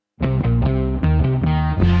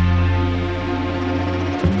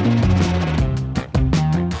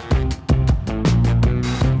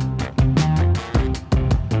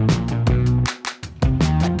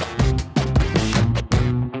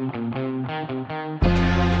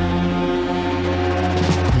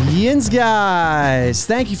Yins guys,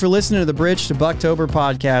 thank you for listening to the Bridge to Bucktober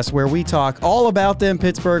podcast, where we talk all about them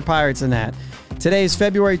Pittsburgh Pirates and that. Today is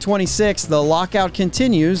February 26th. The lockout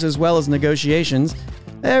continues as well as negotiations.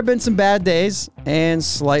 There have been some bad days and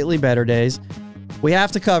slightly better days. We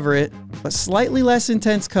have to cover it, but slightly less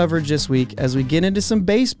intense coverage this week as we get into some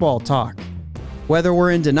baseball talk. Whether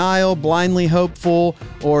we're in denial, blindly hopeful,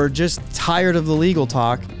 or just tired of the legal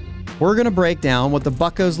talk, we're going to break down what the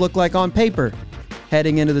Buccos look like on paper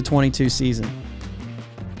heading into the 22 season.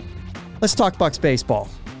 Let's talk Bucs baseball.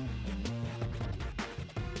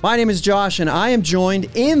 My name is Josh, and I am joined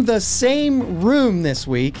in the same room this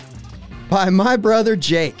week by my brother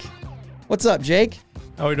Jake. What's up, Jake?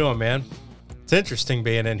 How we doing, man? It's interesting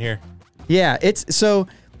being in here. Yeah, it's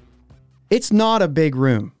not a big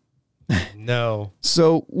room. No.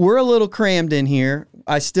 So we're a little crammed in here.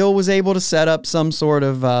 I still was able to set up some sort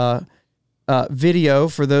of video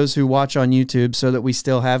for those who watch on YouTube so that we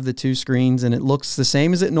still have the two screens and it looks the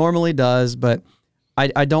same as it normally does, but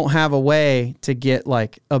I don't have a way to get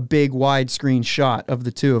like a big widescreen shot of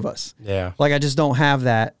the two of us. Yeah. Like I just don't have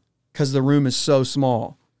that because the room is so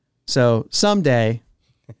small. So someday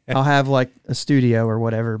I'll have like a studio or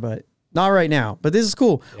whatever, but not right now. But this is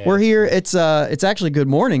cool. Yeah, we're here. Cool. It's actually good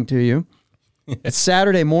morning to you. It's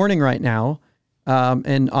Saturday morning right now.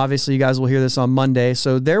 And obviously you guys will hear this on Monday.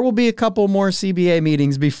 So there will be a couple more CBA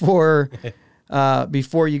meetings before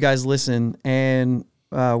you guys listen. And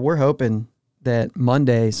we're hoping that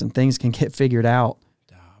Monday some things can get figured out.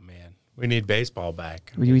 Oh, man. We need baseball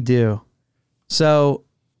back. We do. So,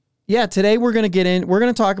 yeah, today we're going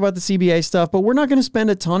to talk about the CBA stuff, but we're not going to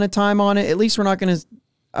spend a ton of time on it. At least we're not going to,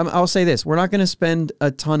 I'll say this, we're not going to spend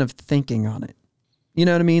a ton of thinking on it. You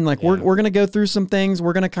know what I mean? Like we're going to go through some things.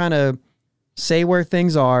 We're going to kind of say where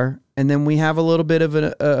things are, and then we have a little bit of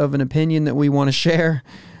an opinion that we want to share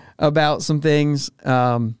about some things.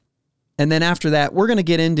 And then after that, we're going to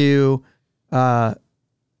get into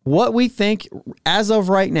what we think, as of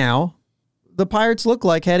right now, the Pirates look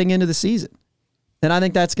like heading into the season. And I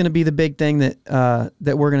think that's going to be the big thing that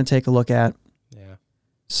we're going to take a look at. Yeah.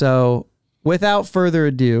 So without further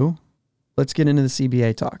ado, let's get into the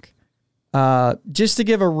CBA talk. Just to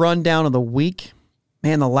give a rundown of the week,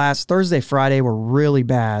 man, the last Thursday, Friday were really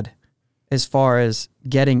bad as far as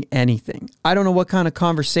getting anything. I don't know what kind of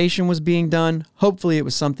conversation was being done. Hopefully it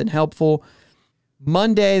was something helpful.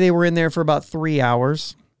 Monday, they were in there for about 3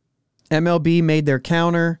 hours. MLB made their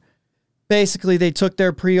counter. Basically, they took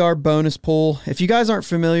their pre-arb bonus pool. If you guys aren't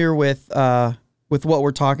familiar with what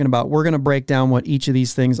we're talking about, we're going to break down what each of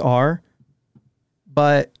these things are.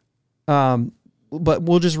 But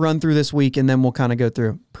we'll just run through this week and then we'll kind of go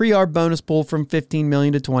through. Pre-arb bonus pool from $15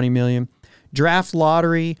 million to $20 million. Draft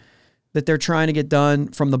lottery that they're trying to get done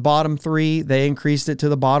from the bottom 3. They increased it to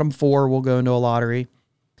the bottom 4. We'll go into a lottery.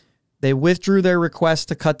 They withdrew their request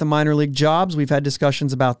to cut the minor league jobs. We've had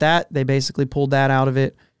discussions about that. They basically pulled that out of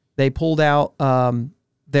it. They pulled out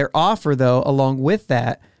their offer, though, along with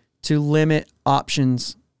that, to limit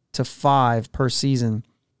options to 5 per season.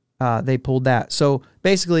 They pulled that. So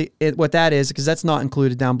basically what that is, because that's not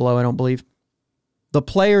included down below, I don't believe. The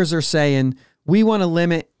players are saying, we want to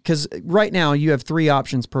limit, because right now you have 3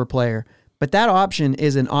 options per player, but that option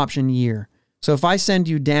is an option year. So if I send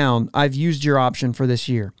you down, I've used your option for this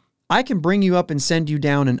year. I can bring you up and send you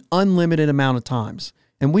down an unlimited amount of times.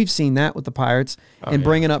 And we've seen that with the Pirates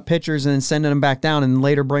bringing up pitchers and then sending them back down and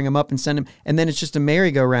later bring them up and send them. And then it's just a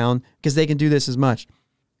merry-go-round because they can do this as much.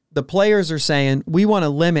 The players are saying, we want to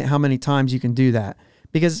limit how many times you can do that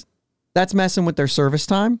because that's messing with their service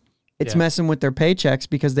time. It's messing with their paychecks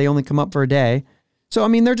because they only come up for a day. So, I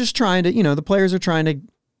mean, they're just trying to, the players are trying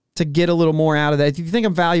to get a little more out of that. If you think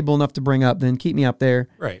I'm valuable enough to bring up, then keep me up there.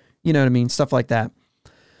 Right. You know what I mean? Stuff like that.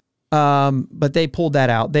 But they pulled that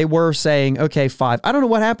out. They were saying, okay, 5. I don't know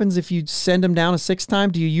what happens if you send them down a 6th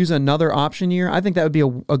time. Do you use another option year? I think that would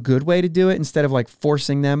be a good way to do it instead of like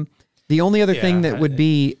forcing them. The only other thing that would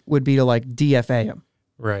be to like DFA them.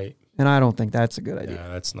 Right. And I don't think that's a good idea. Yeah,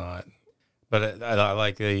 that's not. But I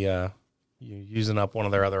like the you using up one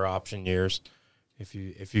of their other option years if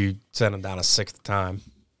you send them down a 6th time.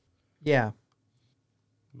 Yeah.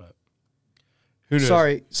 But who knows?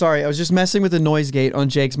 Sorry. I was just messing with the noise gate on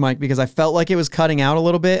Jake's mic because I felt like it was cutting out a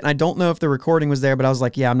little bit. And I don't know if the recording was there, but I was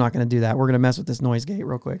like, yeah, I'm not going to do that. We're going to mess with this noise gate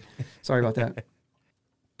real quick. Sorry about that.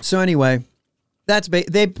 So anyway,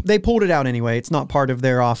 they pulled it out anyway. It's not part of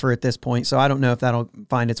their offer at this point, so I don't know if that'll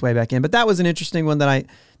find its way back in. But that was an interesting one that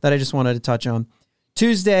I just wanted to touch on.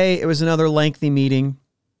 Tuesday, it was another lengthy meeting.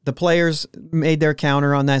 The players made their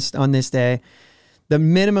counter on this day. The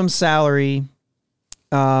minimum salary,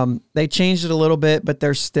 they changed it a little bit, but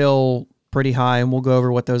they're still pretty high, and we'll go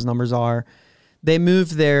over what those numbers are. They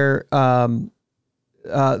moved their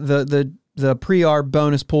the pre-arb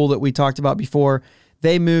bonus pool that we talked about before.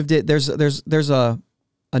 They moved it. There's a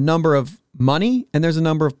number of money and there's a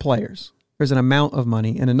number of players. There's an amount of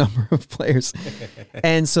money and a number of players.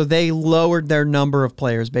 And so they lowered their number of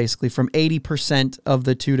players basically from 80% of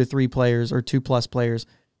the 2 to 3 players or 2+ players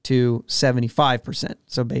to 75%.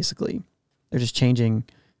 So basically they're just changing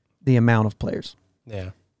the amount of players. Yeah.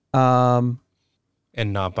 And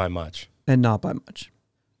not by much. Well,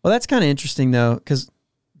 that's kind of interesting though, because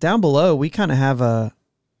down below we don't have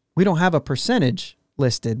a percentage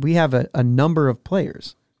listed. We have a number of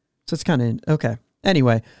players. So it's kind of, okay.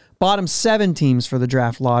 Anyway, bottom 7 teams for the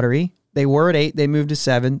draft lottery. They were at 8. They moved to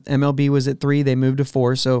 7. MLB was at 3. They moved to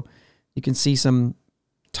 4. So you can see some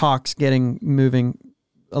talks moving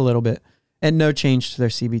a little bit, and no change to their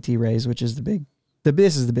CBT raise, which is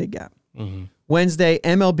this is the big gap. Mm-hmm. Wednesday,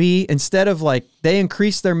 MLB, instead of they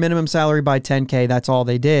increased their minimum salary by $10K. That's all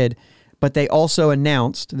they did. But they also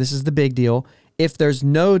announced, this is the big deal, if there's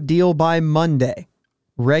no deal by Monday,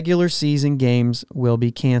 regular season games will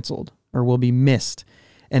be canceled or will be missed.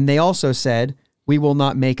 And they also said, we will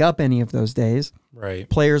not make up any of those days. Right.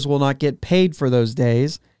 Players will not get paid for those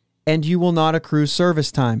days, and you will not accrue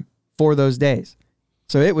service time for those days.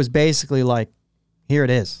 So it was basically here it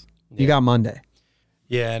is. You got Monday.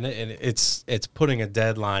 Yeah, and it's putting a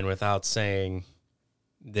deadline without saying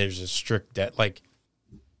there's a strict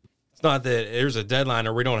it's not that there's a deadline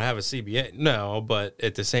or we don't have a CBA. No, but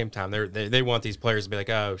at the same time, they want these players to be like,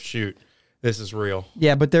 oh, shoot, this is real.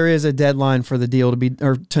 Yeah, but there is a deadline for the deal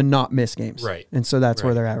to not miss games. Right. And so that's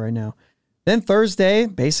where they're at right now. Then Thursday,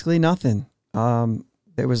 basically nothing.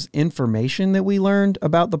 There was information that we learned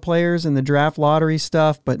about the players and the draft lottery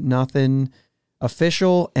stuff, but nothing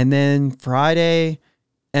official. And then Friday,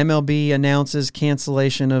 MLB announces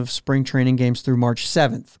cancellation of spring training games through March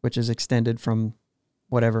 7th, which is extended from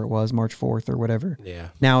whatever it was, March 4th or whatever. Yeah.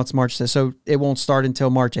 Now it's March 6th, so it won't start until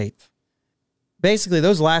March 8th. Basically,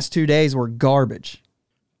 those last 2 days were garbage.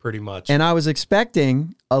 Pretty much. And I was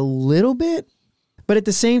expecting a little bit, but at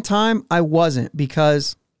the same time, I wasn't,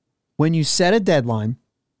 because when you set a deadline,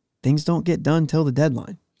 things don't get done till the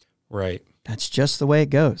deadline. Right. That's just the way it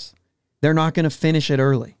goes. They're not going to finish it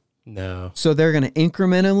early. No. So they're going to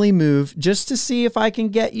incrementally move just to see if I can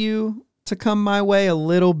get you to come my way a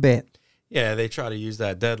little bit. Yeah, they try to use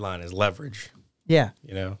that deadline as leverage. Yeah.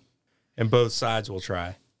 And both sides will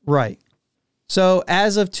try. Right. So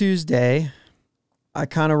as of Tuesday, I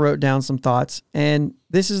kind of wrote down some thoughts, and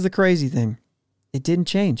this is the crazy thing. It didn't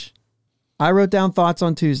change. I wrote down thoughts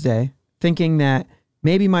on Tuesday thinking that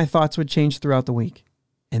maybe my thoughts would change throughout the week,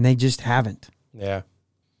 and they just haven't. Yeah.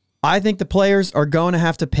 I think the players are going to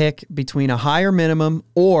have to pick between a higher minimum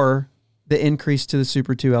or the increase to the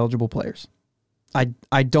Super 2 eligible players.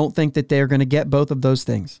 I don't think that they're going to get both of those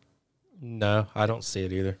things. No, I don't see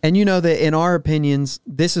it either. And you know that in our opinions,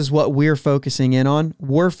 this is what we're focusing in on.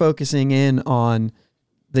 We're focusing in on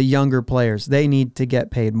the younger players. They need to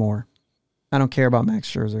get paid more. I don't care about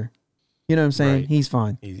Max Scherzer. You know what I'm saying? Right. He's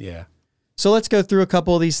fine. Yeah. So let's go through a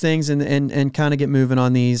couple of these things and kind of get moving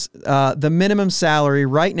on these. The minimum salary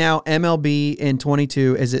right now, MLB in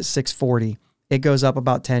 22 is at $640. It goes up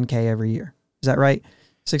about $10K every year. Is that right?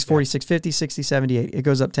 $640, $650, $60, $78. It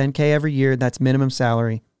goes up $10K every year. That's minimum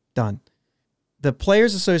salary. Done. The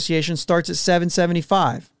Players Association starts at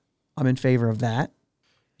 $775. I'm in favor of that.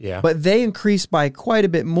 Yeah. But they increased by quite a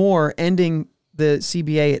bit more, ending the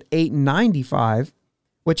CBA at $895,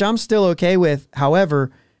 which I'm still okay with.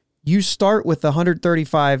 However, you start with the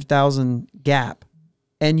 $135,000 gap,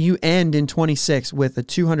 and you end in 26 with a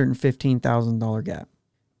 $215,000 gap.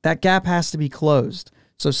 That gap has to be closed.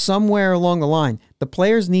 So somewhere along the line, the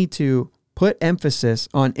players need to put emphasis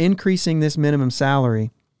on increasing this minimum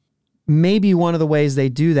salary. Maybe one of the ways they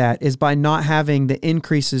do that is by not having the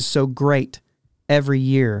increases so great every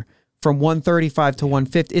year from 135 to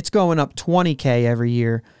 150. It's going up 20K every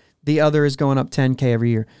year. The other is going up 10K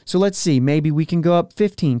every year. So let's see, maybe we can go up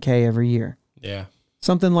 15K every year. Yeah.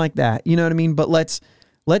 Something like that. You know what I mean? But let's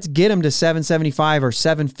get them to 775 or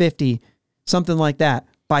 750, something like that.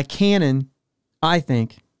 By canon, I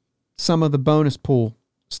think, some of the bonus pool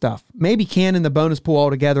stuff. Maybe canon the bonus pool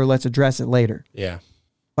altogether. Let's address it later. Yeah.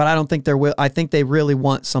 But I don't think there will. I think they really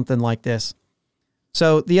want something like this.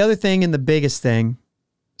 So the other thing and the biggest thing,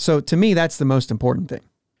 so to me, that's the most important thing.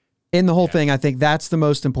 In the whole thing, I think that's the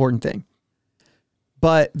most important thing.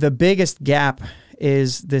 But the biggest gap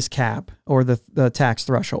is this cap or the tax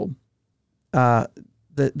threshold.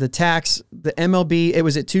 The tax, the MLB, it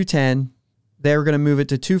was at 210. they're going to move it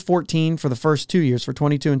to 214 for the first 2 years for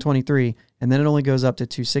 22 and 23, and then it only goes up to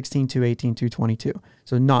 216, 218, 222.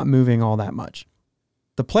 So not moving all that much.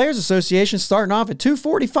 The Players Association starting off at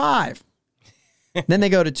 245. Then they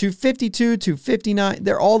go to 252, 259.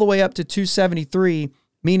 They're all the way up to 273,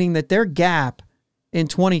 meaning that their gap in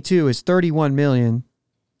 22 is 31 million,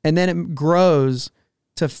 and then it grows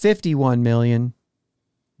to 51 million.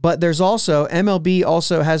 But there's also, MLB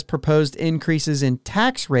also has proposed increases in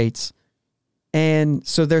tax rates. And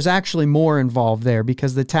so there's actually more involved there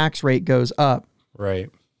because the tax rate goes up. Right.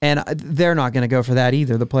 And they're not going to go for that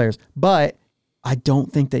either, the players. But I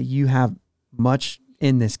don't think that you have much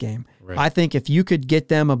in this game. Right. I think if you could get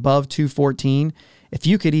them above 214, if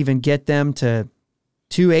you could even get them to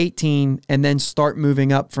 218 and then start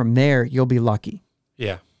moving up from there, you'll be lucky.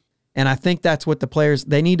 Yeah. And I think that's what the players,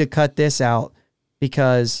 they need to cut this out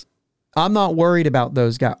because I'm not worried about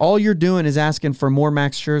those guys. All you're doing is asking for more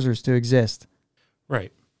Max Scherzers to exist.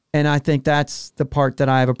 Right. And I think that's the part that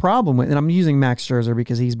I have a problem with. And I'm using Max Scherzer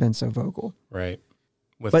because he's been so vocal. Right.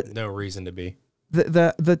 With no reason to be.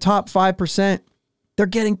 The top 5%, they're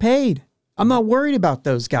getting paid. I'm not worried about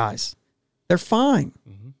those guys. They're fine.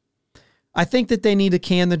 Mm-hmm. I think that they need to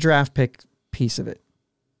can the draft pick piece of it.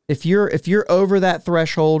 If you're over that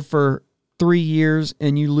threshold for 3 years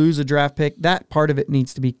and you lose a draft pick, that part of it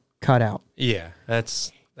needs to be cut out. Yeah,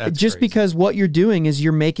 that's just crazy. Because what you're doing is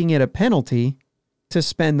you're making it a penalty to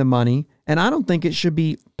spend the money, and I don't think it should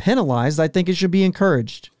be penalized. I think it should be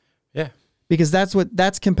encouraged. Yeah. Because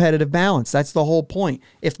that's competitive balance. That's the whole point.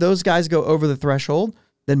 If those guys go over the threshold,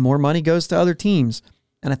 then more money goes to other teams.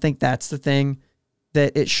 And I think that's the thing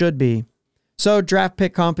that it should be. So draft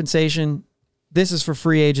pick compensation, this is for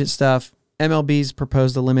free agent stuff. MLB's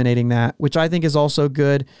proposed eliminating that, which I think is also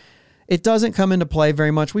good. It doesn't come into play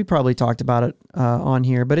very much. We probably talked about it on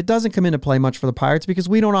here, but it doesn't come into play much for the Pirates because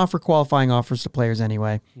we don't offer qualifying offers to players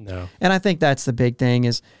anyway. No. And I think that's the big thing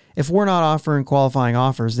is if we're not offering qualifying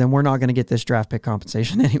offers, then we're not going to get this draft pick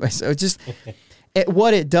compensation anyway. So it just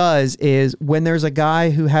what it does is when there's a guy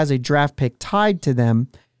who has a draft pick tied to them,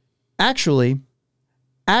 actually,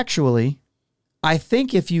 I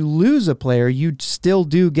think if you lose a player, you still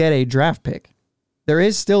do get a draft pick. There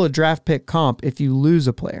is still a draft pick comp if you lose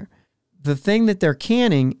a player. The thing that they're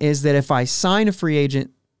canning is that if I sign a free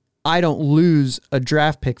agent, I don't lose a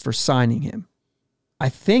draft pick for signing him. I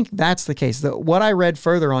think that's the case. What I read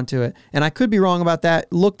further onto it, and I could be wrong about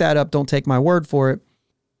that, look that up, don't take my word for it.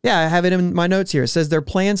 Yeah, I have it in my notes here. It says their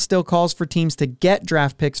plan still calls for teams to get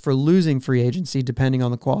draft picks for losing free agency, depending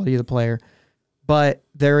on the quality of the player. But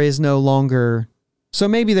there is no longer... So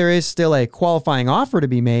maybe there is still a qualifying offer to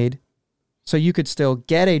be made, so you could still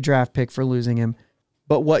get a draft pick for losing him.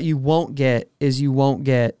 But what you won't get is you won't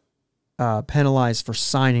get penalized for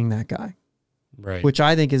signing that guy, right? Which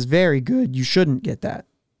I think is very good. You shouldn't get that.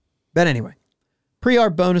 But anyway,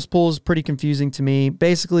 pre-arb bonus pool is pretty confusing to me.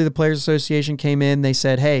 Basically, the Players Association came in. They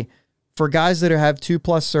said, hey, for guys that have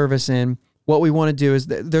 2+ service in, what we want to do is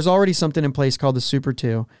there's already something in place called the Super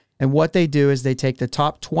 2. And what they do is they take the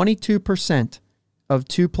top 22% of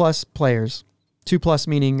 2+ players, 2+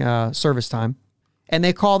 meaning service time, and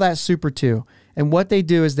they call that Super 2. And what they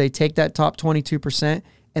do is they take that top 22%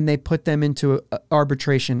 and they put them into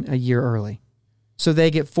arbitration a year early. So they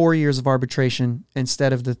get 4 years of arbitration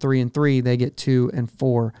instead of the 3 and 3, they get 2 and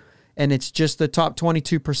 4. And it's just the top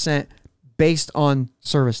 22% based on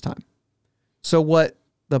service time. So what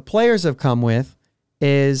the players have come with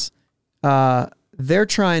is they're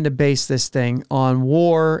trying to base this thing on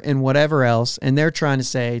WAR and whatever else, and they're trying to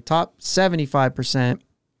say top 75%.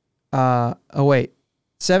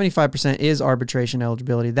 75% is arbitration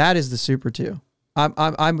eligibility. That is the Super 2.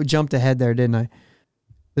 I jumped ahead there, didn't I?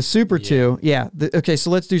 The Super 2, yeah. Okay,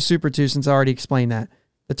 so let's do Super 2 since I already explained that.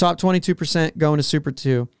 The top 22% going to Super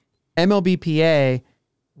 2. MLBPA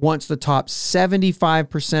wants the top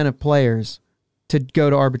 75% of players to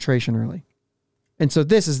go to arbitration early. And so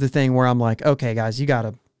this is the thing where I'm like, okay, guys,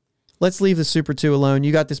 let's leave the Super 2 alone.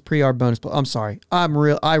 You got this pre-arb bonus. I'm sorry.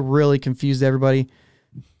 I really confused everybody.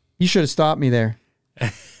 You should have stopped me there.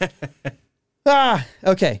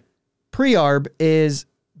 Okay. Pre-arb is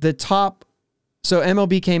the top. So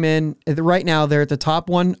MLB came in. Right now, they're at the top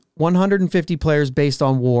 150 players based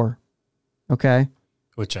on WAR. Okay?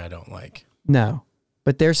 Which I don't like. No.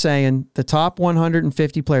 But they're saying the top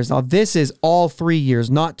 150 players. Now, this is all 3 years,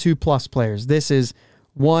 not 2+ players. This is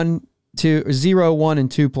 1, 2, 0, 1, and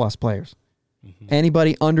 2+ players. Mm-hmm.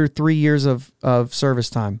 Anybody under 3 years of service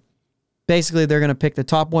time. Basically, they're going to pick the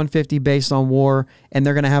top 150 based on WAR, and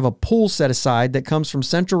they're going to have a pool set aside that comes from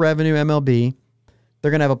Central Revenue MLB.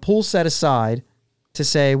 They're going to have a pool set aside to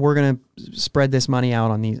say we're going to spread this money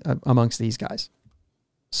out on these amongst these guys.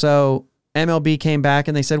 So MLB came back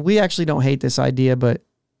and they said, we actually don't hate this idea, but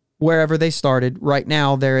wherever they started, right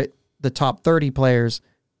now they're at the top 30 players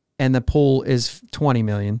and the pool is 20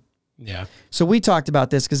 million. Yeah. So we talked about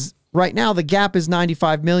this because right now the gap is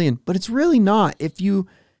 95 million, but it's really not. If you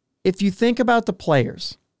think about the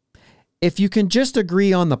players, if you can just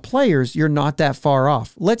agree on the players, you're not that far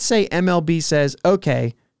off. Let's say MLB says,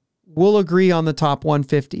 okay, we'll agree on the top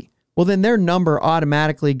 150. Well, then their number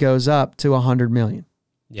automatically goes up to 100 million.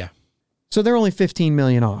 Yeah. So they're only 15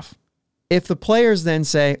 million off. If the players then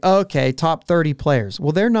say, okay, top 30 players,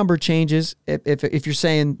 well, their number changes. If you're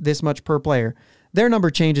saying this much per player, their number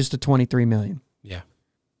changes to 23 million. Yeah.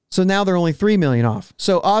 So now they're only 3 million off.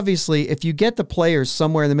 So obviously, if you get the players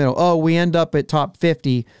somewhere in the middle, we end up at top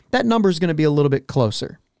 50, that number is going to be a little bit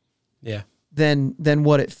closer. Yeah. Than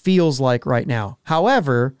what it feels like right now.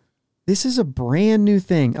 However, this is a brand new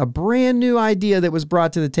thing, a brand new idea that was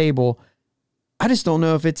brought to the table. I just don't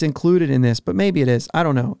know if it's included in this, but maybe it is. I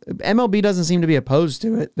don't know. MLB doesn't seem to be opposed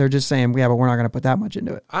to it. They're just saying, yeah, but we're not going to put that much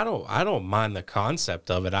into it. I don't mind the concept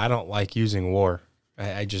of it. I don't like using WAR.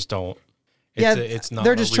 I just don't. It's not.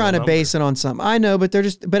 They're just trying to base it on something. I know, but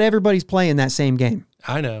but everybody's playing that same game.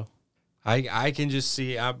 I know. I can just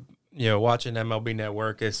see. I'm watching MLB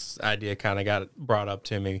Network. This idea kind of got brought up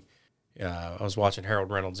to me. I was watching Harold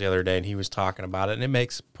Reynolds the other day, and he was talking about it, and it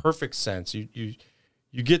makes perfect sense.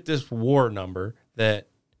 You get this WAR number that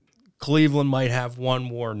Cleveland might have one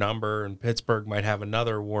WAR number and Pittsburgh might have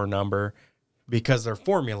another WAR number because their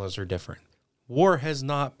formulas are different. WAR has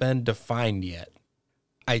not been defined yet.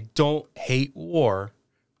 I don't hate WAR,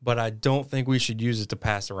 but I don't think we should use it to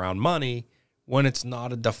pass around money when it's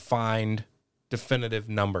not a definitive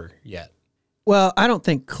number yet. Well, I don't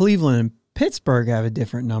think Cleveland and Pittsburgh have a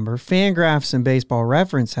different number. Fangraphs and Baseball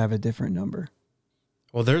Reference have a different number.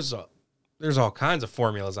 Well, there's all kinds of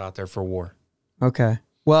formulas out there for WAR. Okay.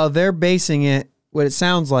 Well, they're basing it, what it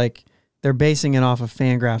sounds like, they're basing it off of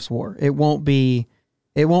Fangraphs WAR. It won't be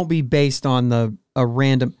based on a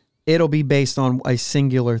random, it'll be based on a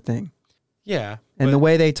singular thing. Yeah. And the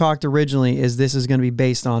way they talked originally is this is going to be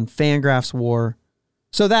based on Fangraphs WAR.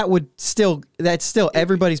 So that's still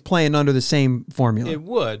everybody's playing under the same formula. It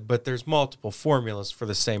would, but there's multiple formulas for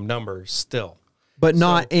the same number still. But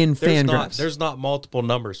not in Fangraphs. There's not multiple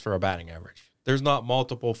numbers for a batting average. There's not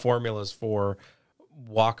multiple formulas for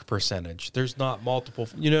walk percentage. There's not multiple,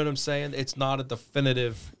 you know what I'm saying? It's not a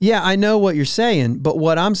definitive. Yeah, I know what you're saying, but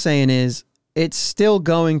what I'm saying is it's still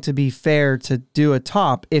going to be fair to do a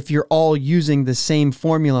top if you're all using the same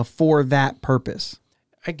formula for that purpose.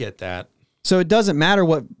 I get that. So it doesn't matter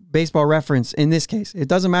what Baseball Reference, in this case, it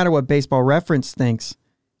doesn't matter what Baseball Reference thinks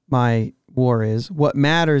my WAR is. What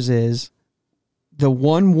matters is the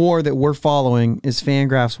one WAR that we're following is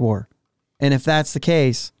Fangraphs WAR. And if that's the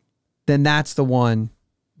case, then that's the one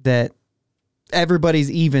that everybody's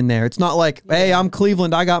even there. It's not like, hey, I'm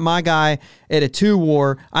Cleveland. I got my guy at a 2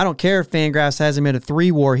 WAR. I don't care if Fangraphs has him at a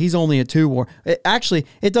 3 WAR. He's only a 2 WAR.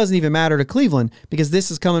 It doesn't even matter to Cleveland because this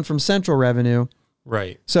is coming from central revenue.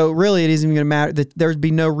 Right. So really, it isn't even going to matter. There'd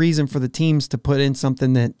be no reason for the teams to put in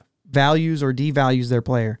something that values or devalues their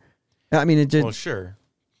player. I mean, it just. Well, sure.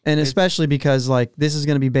 And especially because this is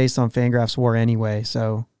going to be based on Fangraphs WAR anyway.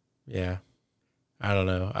 So. Yeah. I don't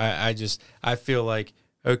know. I feel like,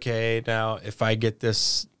 okay, now if I get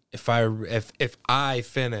this, if I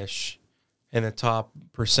finish in the top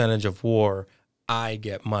percentage of WAR, I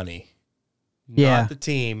get money. Yeah. Not the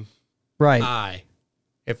team. Right.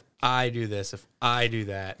 If I do this, if I do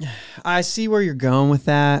that. I see where you're going with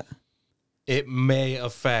that. It may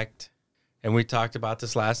affect, and we talked about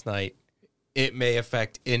this last night, it may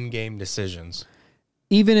affect in-game decisions.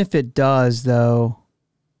 Even if it does, though,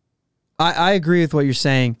 I agree with what you're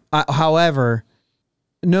saying. However,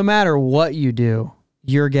 no matter what you do,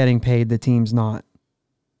 you're getting paid, the team's not.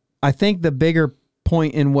 I think the bigger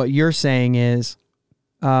point in what you're saying is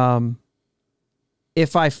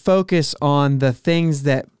if I focus on the things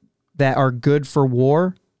that are good for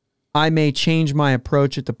WAR, I may change my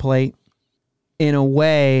approach at the plate in a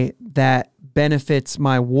way that benefits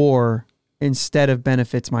my WAR instead of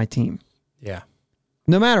benefits my team. Yeah.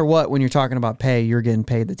 No matter what, when you're talking about pay, you're getting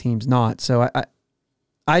paid, the team's not. So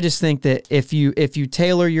I just think that if you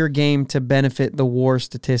tailor your game to benefit the WAR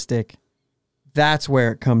statistic, that's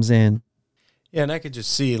where it comes in. Yeah, and I could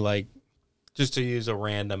just see, just to use a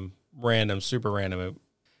random, super random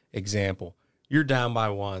example. You're down by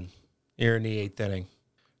 1. You're in the 8th inning.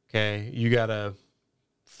 Okay, you got a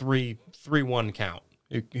 3-1 count.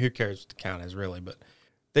 Who cares what the count is, really? But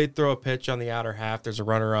they throw a pitch on the outer half. There's a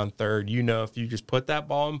runner on third. If you just put that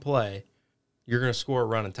ball in play, you're going to score a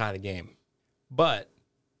run and tie the game. But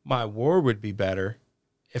my WAR would be better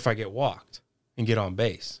if I get walked and get on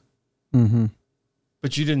base. Mm-hmm.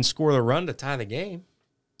 But you didn't score the run to tie the game.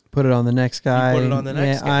 Put it on the next guy. You put it on the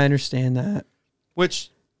next guy. I understand that.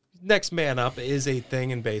 Which next man up is a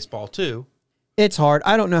thing in baseball too. It's hard.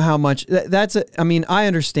 I don't know how much I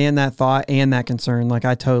understand that thought and that concern. Like,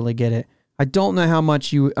 I totally get it. I don't know how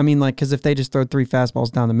much because if they just throw 3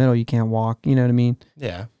 fastballs down the middle, you can't walk. You know what I mean?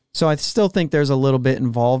 Yeah. So I still think there's a little bit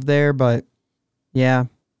involved there, but yeah,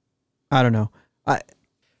 I don't know. I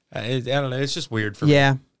don't know. It's just weird for me.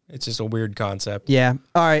 Yeah. It's just a weird concept. Yeah.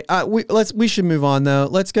 All right. We should move on though.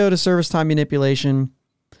 Let's go to service time manipulation.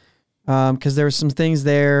 Because there were some things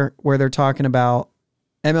there where they're talking about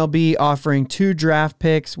MLB offering 2 draft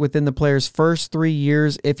picks within the player's first 3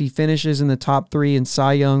 years if he finishes in the top 3 in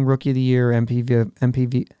Cy Young, Rookie of the Year,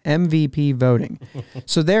 MVP voting.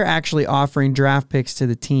 So they're actually offering draft picks to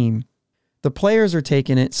the team. The players are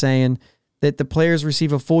taking it, saying that the players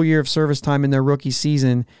receive a full year of service time in their rookie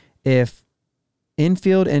season if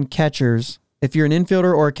infield and catchers, if you're an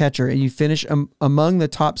infielder or a catcher and you finish among the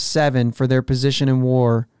top 7 for their position in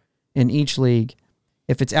WAR in each league.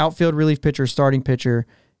 If it's outfield, relief pitcher, starting pitcher,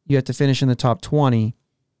 you have to finish in the top 20.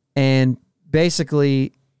 And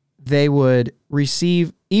basically, they would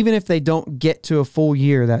receive, even if they don't get to a full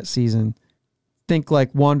year that season, think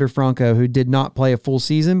like Wander Franco, who did not play a full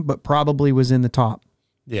season, but probably was in the top.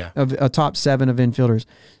 Yeah. Of a top 7 of infielders.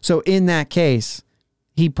 So in that case,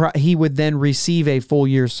 he would then receive a full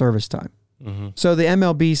year's service time. Mm-hmm. So the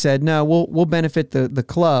MLB said, no, we'll benefit the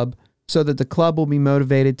club so that the club will be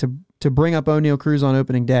motivated to bring up O'Neal Cruz on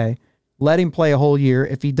opening day, let him play a whole year.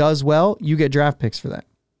 If he does well, you get draft picks for that.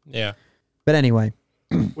 Yeah. But anyway.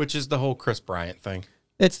 Which is the whole Chris Bryant thing.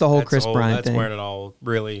 It's the whole Chris Bryant thing. That's where it all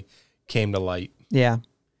really came to light. Yeah.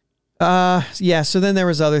 So then there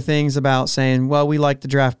was other things about saying, well, we like the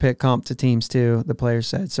draft pick comp to teams too, the players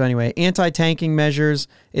said. So anyway, anti-tanking measures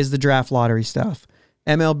is the draft lottery stuff.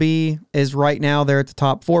 MLB is right now, they're at the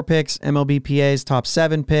top 4 picks. MLBPA is top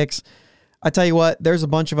 7 picks. I tell you what, there's a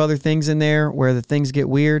bunch of other things in there where the things get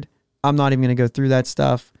weird. I'm not even going to go through that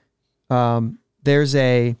stuff. There's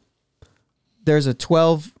a 12, there's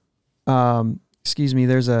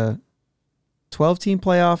a 12-team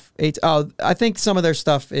playoff. I think some of their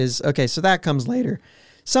stuff is, okay, so that comes later.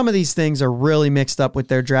 Some of these things are really mixed up with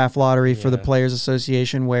their draft lottery for the Players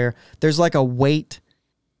Association, where there's like a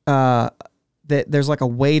there's like a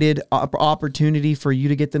weighted opportunity for you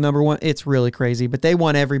to get the number 1. It's really crazy, but they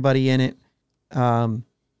want everybody in it. All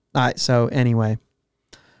right, so anyway,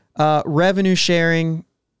 revenue sharing.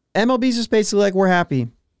 MLB's just basically like, we're happy.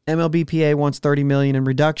 MLBPA wants $30 million in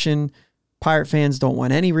reduction. Pirate fans don't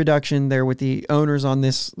want any reduction. They're with the owners on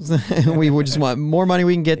this. We would just want more money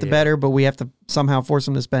we can get, the better, but we have to somehow force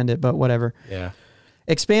them to spend it, but whatever. Yeah.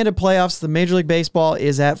 Expanded playoffs. The Major League Baseball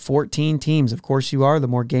is at 14 teams. Of course you are. The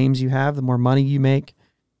more games you have, the more money you make.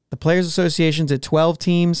 The Players Association's at 12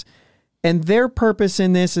 teams. And their purpose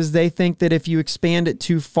in this is they think that if you expand it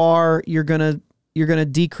too far, you're gonna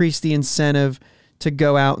decrease the incentive to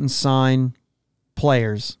go out and sign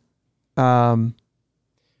players. To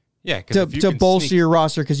bolster your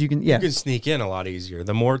roster, because you can sneak in a lot easier.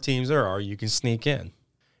 The more teams there are, you can sneak in.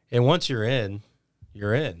 And once you're in,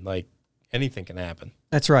 you're in. Like, anything can happen.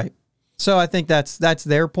 That's right. So I think that's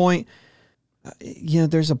their point.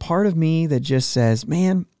 There's a part of me that just says,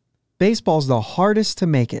 man, baseball's the hardest to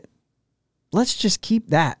make it. Let's just keep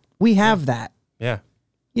that. We have that. Yeah.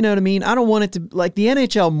 You know what I mean? I don't want it to, like the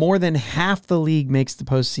NHL, more than half the league makes the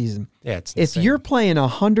postseason. Yeah, it's insane. If you're playing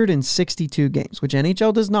 162 games, which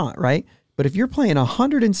NHL does not, right? But if you're playing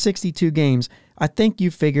 162 games, I think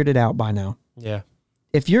you figured it out by now. Yeah.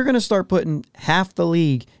 If you're going to start putting half the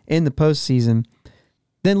league in the postseason,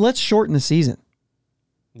 then let's shorten the season.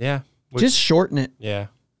 Yeah. Just shorten it. Yeah.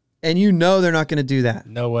 And they're not going to do that.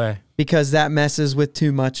 No way. Because that messes with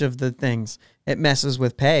too much of the things. It messes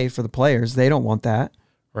with pay for the players. They don't want that.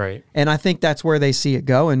 Right. And I think that's where they see it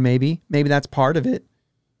going, maybe. Maybe that's part of it.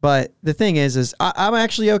 But the thing is I'm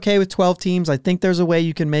actually okay with 12 teams. I think there's a way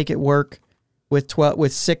you can make it work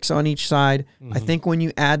with 6 on each side. Mm-hmm. I think when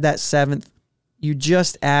you add that 7th, you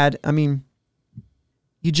just add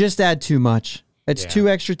too much. It's 2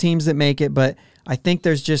 extra teams that make it, but I think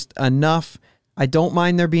there's just enough. I don't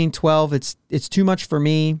mind there being 12. It's too much for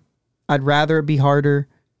me. I'd rather it be harder.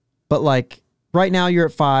 But like right now you're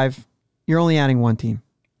at 5. You're only adding 1 team.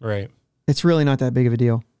 Right. It's really not that big of a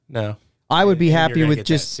deal. No. I would be happy with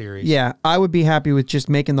just I would be happy with just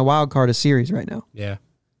making the wild card a series right now. Yeah.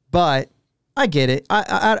 But I get it.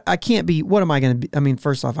 I can't be. What am I going to be? I mean,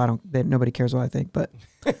 first off, nobody cares what I think, but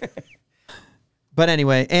But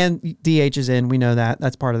anyway, and DH is in. We know that.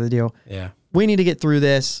 That's part of the deal. Yeah. We need to get through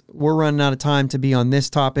this. We're running out of time to be on this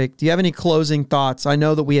topic. Do you have any closing thoughts? I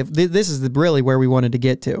know that we have. This is really where we wanted to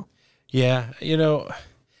get to. Yeah,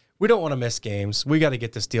 we don't want to miss games. We got to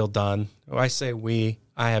get this deal done. I say we.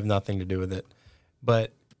 I have nothing to do with it.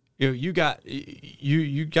 But you got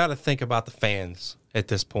to think about the fans at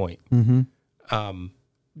this point. Mm-hmm.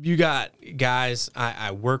 You got guys.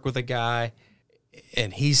 I work with a guy,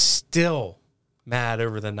 and he's still mad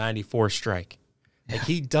over the 94 strike. Like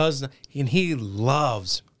he does, and he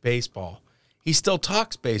loves baseball. He still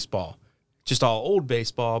talks baseball, just all old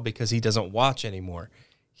baseball because he doesn't watch anymore.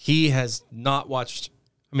 He has not watched.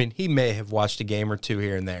 I mean, he may have watched a game or two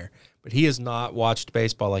here and there, but he has not watched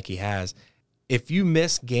baseball like he has. If you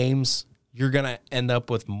miss games, you're gonna end up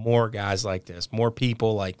with more guys like this, more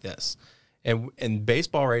people like this. And in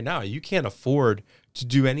baseball right now, you can't afford to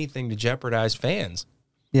do anything to jeopardize fans.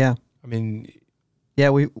 Yeah. I mean. Yeah,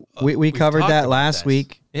 we covered that last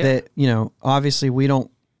week. Yeah. That obviously we don't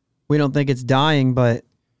think it's dying, but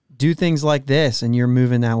do things like this, and you're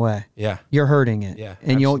moving that way. Yeah, you're hurting it. Yeah,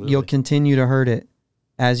 and absolutely. you'll continue to hurt it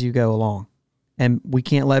as you go along, and we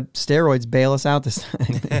can't let steroids bail us out this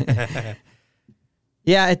time.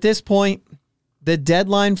 Yeah, at this point, the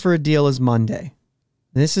deadline for a deal is Monday.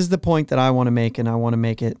 This is the point that I want to make, and I want to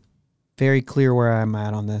make it very clear where I'm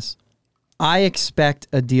at on this. I expect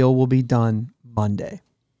a deal will be done Monday.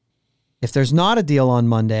 If there's not a deal on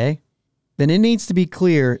Monday, then it needs to be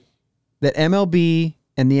clear that MLB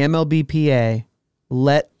and the MLBPA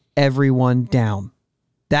let everyone down.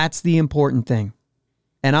 That's the important thing.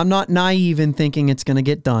 And I'm not naive in thinking it's going to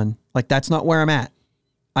get done. Like, that's not where I'm at.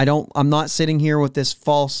 I'm not sitting here with this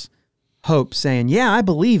false hope saying, yeah, I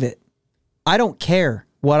believe it. I don't care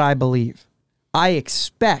what I believe. I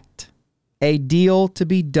expect a deal to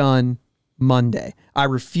be done Monday. I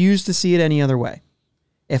refuse to see it any other way.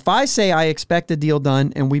 If I say I expect a deal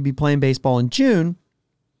done and we be playing baseball in June,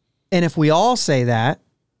 and if we all say that,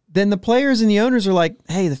 then the players and the owners are like,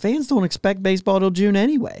 hey, the fans don't expect baseball till June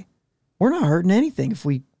anyway. We're not hurting anything if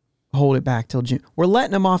we hold it back till June. We're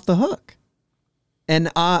letting them off the hook. And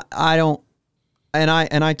I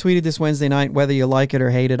tweeted this Wednesday night, whether you like it or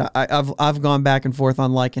hate it. I've gone back and forth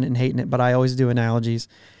on liking it and hating it, but I always do analogies.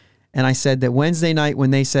 And I said that Wednesday night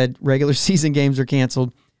when they said regular season games are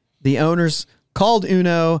canceled, the owners called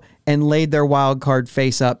Uno and laid their wild card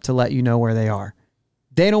face up to let you know where they are.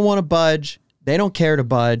 They don't want to budge. They don't care to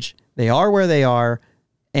budge. They are where they are.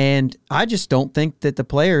 And I just don't think that the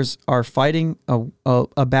players are fighting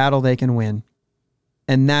a battle they can win.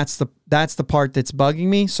 And that's the part that's bugging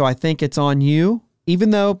me. So I think it's on you.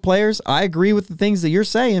 Even though players, I agree with the things that you're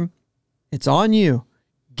saying, it's on you.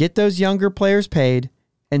 Get those younger players paid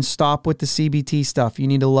and stop with the CBT stuff. You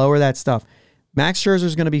need to lower that stuff. Max Scherzer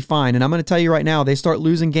is going to be fine. And I'm going to tell you right now, they start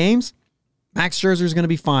losing games, Max Scherzer is going to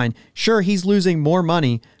be fine. Sure, he's losing more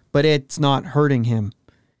money, but it's not hurting him.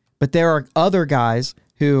 But there are other guys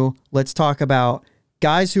who, let's talk about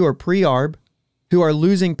guys who are pre-arb, who are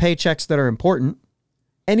losing paychecks that are important.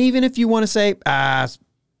 And even if you want to say,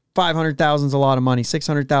 $500,000 is a lot of money,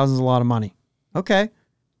 $600,000 is a lot of money. Okay.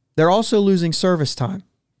 They're also losing service time.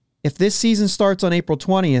 If this season starts on April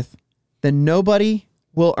 20th, then nobody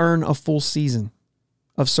will earn a full season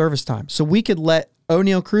of service time. So we could let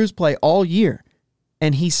O'Neal Cruz play all year,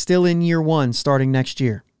 and he's still in year one starting next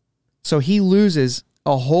year. So he loses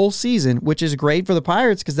a whole season, which is great for the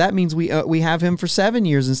Pirates because that means we have him for 7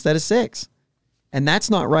 years instead of 6. And that's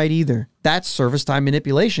not right either. That's service time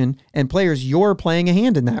manipulation, and players, you're playing a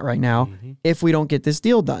hand in that right now if we don't get this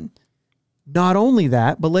deal done. Not only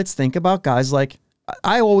that, but let's think about guys like,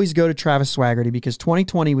 I always go to Travis Swaggerty because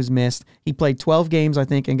 2020 was missed. He played 12 games, I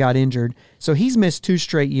think, and got injured. So he's missed 2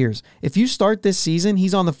 straight years. If you start this season,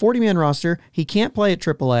 he's on the 40-man roster. He can't play at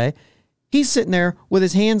AAA. He's sitting there with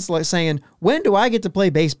his hands like saying, when do I get to play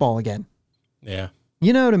baseball again? Yeah.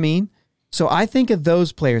 You know what I mean? So I think of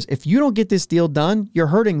those players. If you don't get this deal done, you're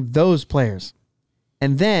hurting those players.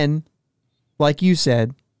 And then, like you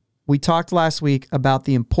said, we talked last week about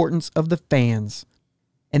the importance of the fans.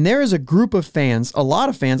 And there is a group of fans, a lot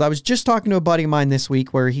of fans. I was just talking to a buddy of mine this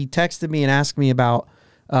week where he texted me and asked me about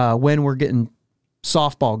when we're getting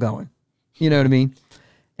softball going. You know what I mean?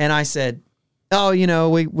 And I said, oh,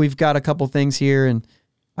 we've got a couple things here.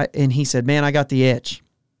 And he said, man, I got the itch.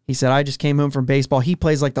 He said, I just came home from baseball. He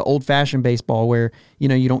plays like the old-fashioned baseball where,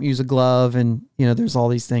 you don't use a glove and, there's all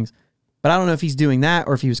these things. But I don't know if he's doing that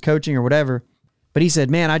or if he was coaching or whatever. But he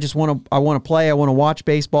said, man, I want to play. I want to watch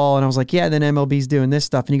baseball. And I was like, yeah, then MLB's doing this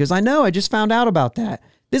stuff. And he goes, I know. I just found out about that.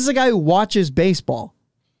 This is a guy who watches baseball.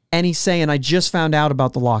 And he's saying, I just found out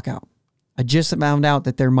about the lockout. I just found out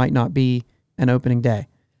that there might not be and opening day.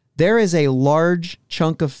 There is a large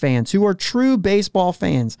chunk of fans who are true baseball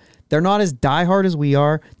fans. They're not as diehard as we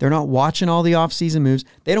are. They're not watching all the offseason moves.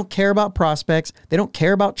 They don't care about prospects. They don't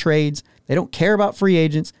care about trades. They don't care about free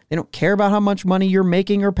agents. They don't care about how much money you're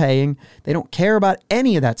making or paying. They don't care about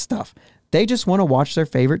any of that stuff. They just want to watch their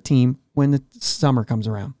favorite team when the summer comes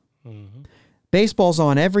around. Mm-hmm. Baseball's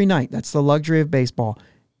on every night. That's the luxury of baseball.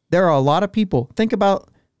 There are a lot of people. Think about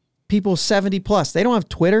people 70 plus. They don't have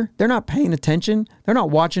Twitter. They're not paying attention. They're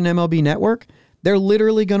not watching MLB Network. They're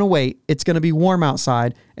literally going to wait. It's going to be warm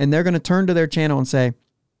outside, and they're going to turn to their channel and say,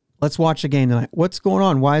 let's watch the game tonight. What's going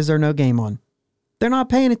on? Why is there no game on? They're not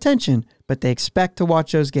paying attention, but they expect to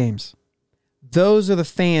watch those games. Those are the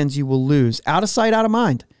fans you will lose. Out of sight, out of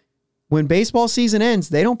mind. When baseball season ends,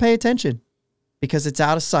 they don't pay attention because it's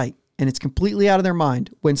out of sight and it's completely out of their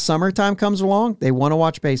mind. When summertime comes along, they want to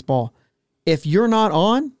watch baseball. If you're not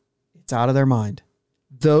on, it's out of their mind.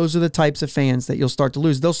 Those are the types of fans that you'll start to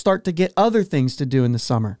lose. They'll start to get other things to do in the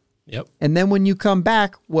summer. Yep. And then when you come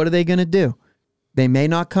back, what are they going to do? They may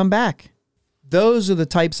not come back. Those are the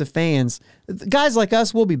types of fans. Guys like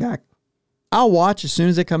us, we'll be back. I'll watch as soon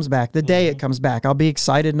as it comes back. The day it comes back, I'll be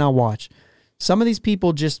excited and I'll watch. Some of these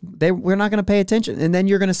people we're not going to pay attention. And then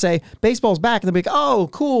you're going to say, baseball's back. And they'll be like, oh,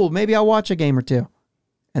 cool. Maybe I'll watch a game or two.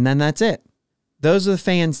 And then that's it. Those are the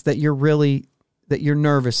fans that you're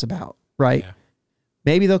nervous about, right? Yeah.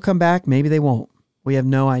 Maybe they'll come back. Maybe they won't. We have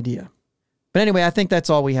no idea. But anyway, I think that's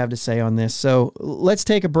all we have to say on this. So let's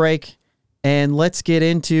take a break and let's get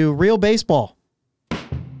into real baseball.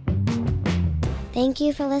 Thank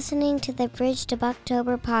you for listening to the Bridge to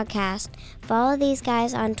Bucktober podcast. Follow these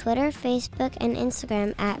guys on Twitter, Facebook, and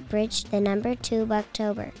Instagram at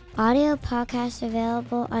Bridge2Bucktober. Audio podcasts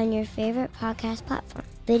available on your favorite podcast platform.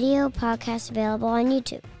 Video podcasts available on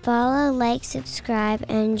YouTube. Follow, like, subscribe,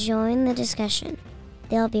 and join the discussion.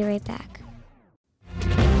 They'll be right back.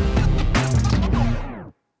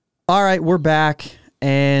 All right, we're back,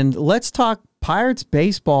 and let's talk Pirates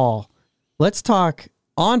baseball. Let's talk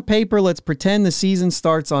on paper. Let's pretend the season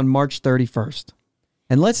starts on March 31st.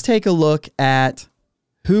 And let's take a look at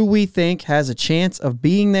who we think has a chance of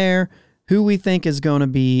being there, who we think is going to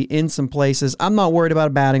be in some places. I'm not worried about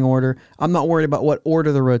a batting order. I'm not worried about what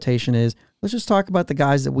order the rotation is. Let's just talk about the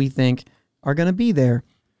guys that we think are going to be there.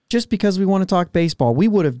 Just because we want to talk baseball. We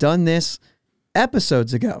would have done this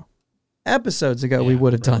episodes ago. We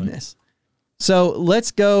would have done this. So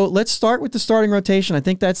let's go. Let's start with the starting rotation. I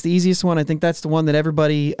think that's the easiest one. I think that's the one that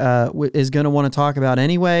everybody is going to want to talk about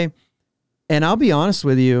anyway. And I'll be honest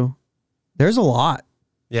with you, there's a lot.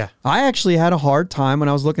 Yeah. I actually had a hard time when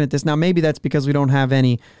I was looking at this. Now, maybe that's because we don't have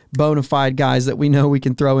any bona fide guys that we know we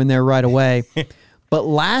can throw in there right away. But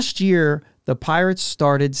last year, the Pirates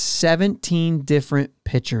started 17 different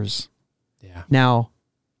pitchers. Yeah. Now,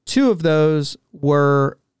 2 of those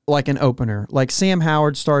were like an opener. Like Sam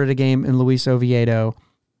Howard started a game in Luis Oviedo,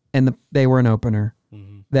 and they were an opener.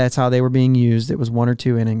 Mm-hmm. That's how they were being used. It was 1 or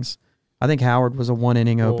 2 innings. I think Howard was a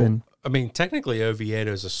 1-inning open. I mean, technically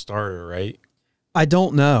Oviedo's a starter, right? I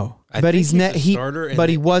don't know. But he's a starter. But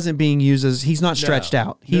he wasn't being used as he's not stretched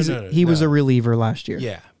out. He was a reliever last year.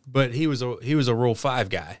 Yeah. But he was a Rule 5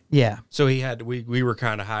 guy. Yeah. So we were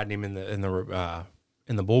kind of hiding him in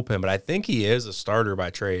the bullpen, but I think he is a starter by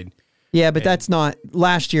trade. Yeah, but that's not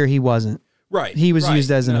last year. He wasn't. Right. He was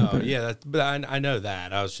used as an opener. Yeah, but I know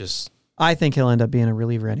that. I think he'll end up being a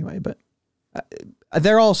reliever anyway. But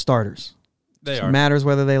they're all starters. They are. It matters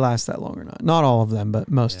whether they last that long or not. Not all of them,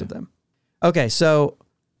 but most of them. Okay, so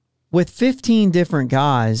with 15 different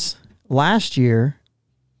guys last year.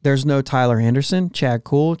 There's no Tyler Anderson, Chad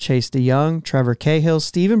Kuhl, Chase DeYoung, Trevor Cahill,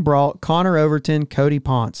 Stephen Brault, Connor Overton, Cody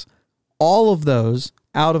Ponce. All of those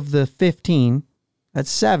out of the 15, that's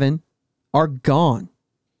 7, are gone.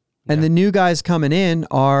 And the new guys coming in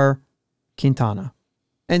are Quintana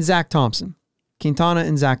and Zach Thompson. Quintana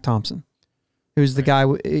and Zach Thompson, who's the guy.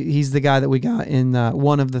 He's the guy that we got in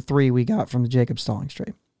one of the 3 we got from the Jacob Stallings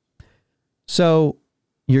trade. So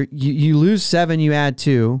you lose 7, you add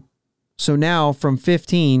 2. So now from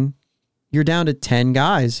 15, you're down to 10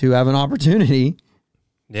 guys who have an opportunity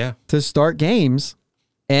to start games.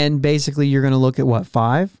 And basically you're going to look at what,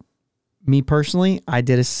 5? Me personally, I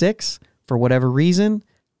did a 6 for whatever reason.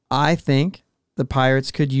 I think the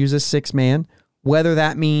Pirates could use a 6-man, whether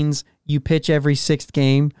that means you pitch every 6th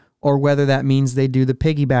game or whether that means they do the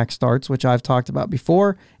piggyback starts, which I've talked about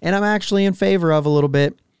before. And I'm actually in favor of a little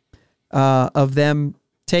bit of them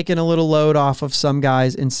taking a little load off of some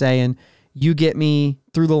guys and saying, you get me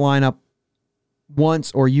through the lineup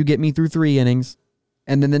once or you get me through 3 innings,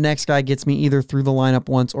 and then the next guy gets me either through the lineup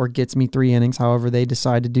once or gets me 3 innings, however they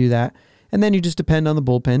decide to do that. And then you just depend on the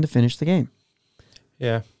bullpen to finish the game.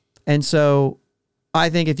 Yeah. And so I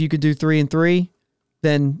think if you could do 3 and 3,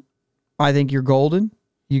 then I think you're golden.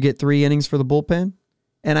 You get 3 innings for the bullpen.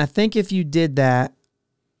 And I think if you did that,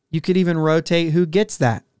 you could even rotate who gets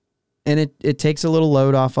that. And it takes a little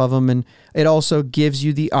load off of them. And it also gives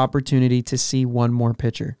you the opportunity to see one more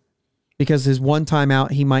pitcher. Because his one time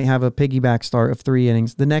out, he might have a piggyback start of 3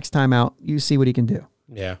 innings. The next time out, you see what he can do.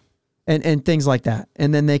 Yeah. And things like that.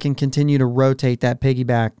 And then they can continue to rotate that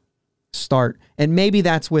piggyback start. And maybe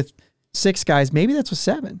that's with 6 guys. Maybe that's with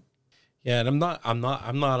 7. Yeah, and I'm not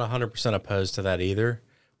 100% opposed to that either.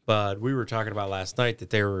 But we were talking about last night that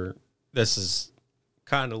this is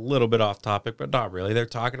kind of a little bit off topic, but not really. They're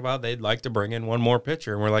talking about they'd like to bring in one more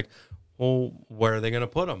pitcher. And we're like, well, where are they going to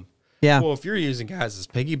put them? Yeah. Well, if you're using guys as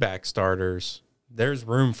piggyback starters, there's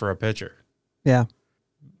room for a pitcher. Yeah.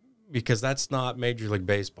 Because that's not Major League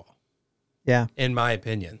Baseball. Yeah. In my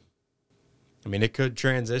opinion. I mean, it could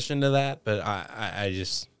transition to that, but I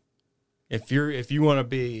just, if you want to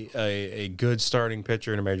be a good starting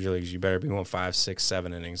pitcher in the major leagues, you better be going 5, 6,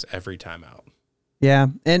 7 innings every time out. Yeah.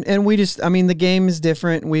 And we just, I mean, the game is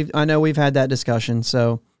different. I know we've had that discussion.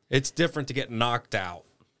 So it's different to get knocked out.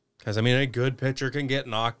 Because, I mean, a good pitcher can get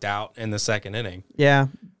knocked out in the second inning. Yeah.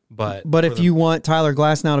 But if you want Tyler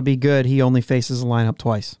Glasnow to be good, he only faces the lineup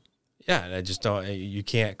twice. Yeah, and I just don't. You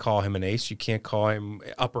can't call him an ace. You can't call him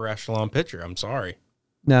upper echelon pitcher. I'm sorry.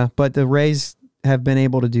 No, but the Rays have been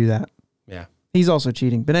able to do that. Yeah. He's also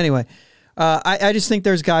cheating. But anyway, I just think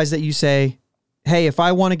there's guys that you say, hey, if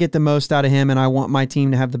I want to get the most out of him and I want my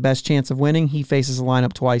team to have the best chance of winning, he faces the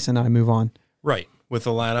lineup twice and I move on. Right. With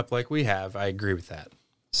a lineup like we have, I agree with that.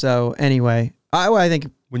 So anyway, I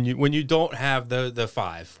think when you don't have the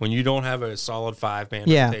 5, when you don't have a solid 5-man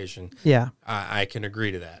rotation, yeah, I can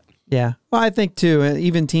agree to that. Yeah. Well, I think too,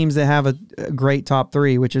 even teams that have a great top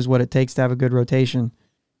 3, which is what it takes to have a good rotation.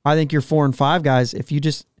 I think your 4 and 5 guys, if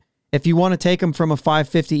you want to take them from a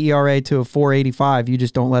 5.50 ERA to a 4.85, you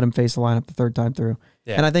just don't let them face the lineup the third time through.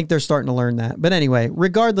 Yeah. And I think they're starting to learn that. But anyway,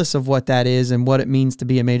 regardless of what that is and what it means to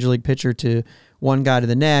be a major league pitcher to one guy to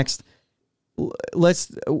the next,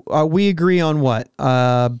 we agree on what?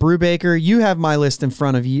 Brubaker, you have my list in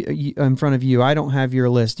front of you. I don't have your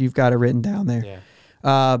list. You've got it written down there.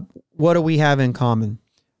 Yeah. What do we have in common?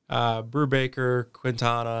 Brubaker,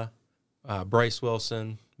 Quintana, Bryce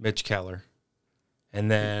Wilson, Mitch Keller. And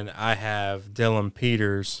then I have Dylan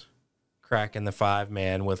Peters cracking the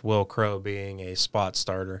 5-man with Will Crow being a spot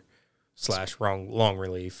starter / long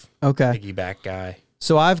relief. Okay. Piggyback guy.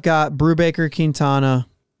 So I've got Brubaker, Quintana,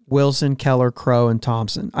 Wilson, Keller, Crow, and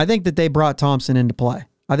Thompson. I think that they brought Thompson into play.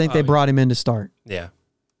 I think they brought him in to start. Yeah.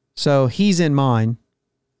 So he's in mine.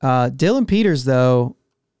 Dylan Peters, though,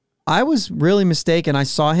 I was really mistaken. I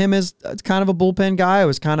saw him as kind of a bullpen guy. I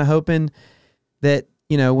was kind of hoping that,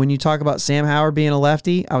 when you talk about Sam Howard being a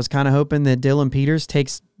lefty, I was kind of hoping that Dylan Peters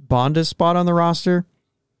takes Bonda's spot on the roster.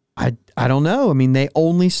 I don't know. I mean, they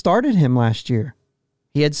only started him last year.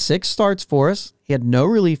 He had 6 starts for us. He had no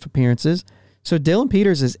relief appearances. So Dylan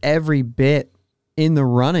Peters is every bit in the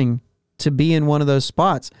running to be in one of those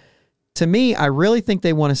spots. To me, I really think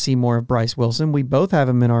they want to see more of Bryce Wilson. We both have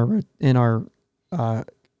him in our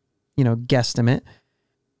guesstimate.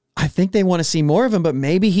 I think they want to see more of him, but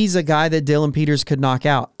maybe he's a guy that Dylan Peters could knock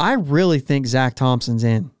out. I really think Zach Thompson's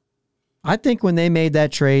in. I think when they made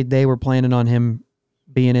that trade, they were planning on him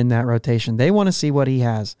being in that rotation. They want to see what he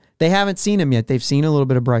has. They haven't seen him yet. They've seen a little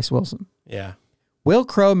bit of Bryce Wilson. Yeah. Will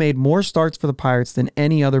Crow made more starts for the Pirates than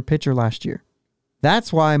any other pitcher last year.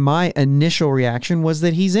 That's why my initial reaction was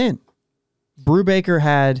that he's in. Brubaker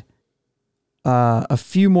had a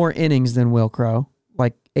few more innings than Will Crow,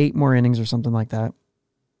 like 8 more innings or something like that.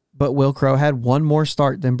 But Will Crow had 1 more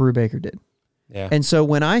start than Brubaker did. Yeah. And so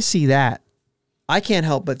when I see that, I can't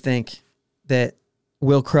help but think that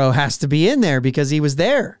Will Crow has to be in there because he was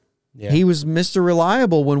there. Yeah. He was Mr.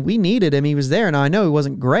 Reliable when we needed him. He was there. Now, I know he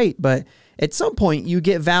wasn't great, but at some point you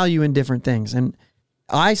get value in different things. And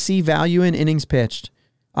I see value in innings pitched.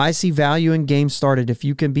 I see value in games started if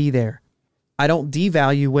you can be there. I don't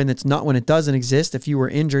devalue when it doesn't exist. If you were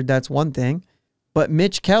injured, that's one thing. But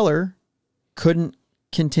Mitch Keller couldn't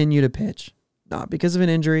continue to pitch, not because of an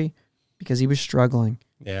injury, because he was struggling.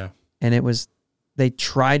 Yeah. And they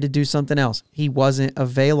tried to do something else. He wasn't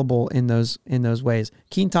available in those ways.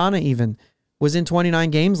 Quintana even was in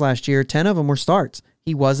 29 games last year. 10 of them were starts.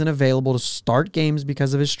 He wasn't available to start games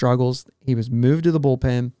because of his struggles. He was moved to the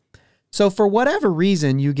bullpen. So for whatever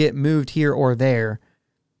reason you get moved here or there,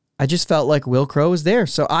 I just felt like Will Crow was there.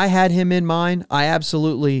 So I had him in mind. I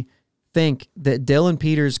absolutely think that Dylan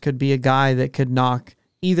Peters could be a guy that could knock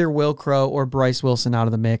either Will Crow or Bryce Wilson out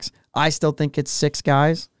of the mix. I still think it's 6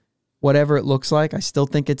 guys. whatever it looks like. I still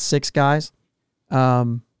think it's 6 guys.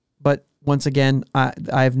 But once again, I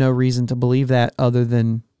have no reason to believe that other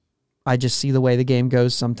than I just see the way the game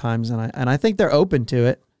goes sometimes, and I think they're open to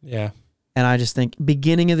it. Yeah. And I just think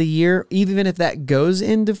beginning of the year, even if that goes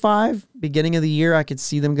into 5, beginning of the year, I could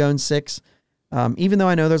see them going 6. Even though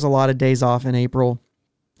I know there's a lot of days off in April,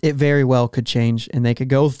 it very well could change, and they could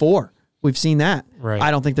go 4. We've seen that. Right. I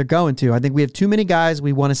don't think they're going to. I think we have too many guys.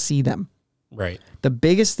 We want to see them. Right. The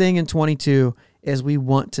biggest thing in 22 is we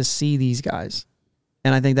want to see these guys.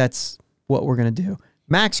 And I think that's what we're going to do.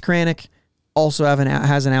 Max Kranick also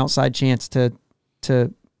has an outside chance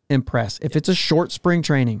to impress. If it's a short spring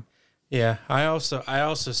training. Yeah, I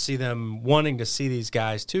also see them wanting to see these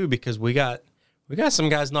guys too, because we got some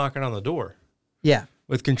guys knocking on the door. Yeah.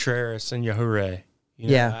 With Contreras and Yajure.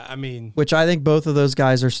 Yeah. I mean, which I think both of those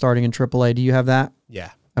guys are starting in AAA. Do you have that? Yeah.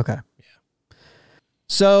 Okay. Yeah.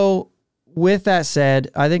 So with that said,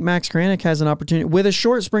 I think Max Kranick has an opportunity. With a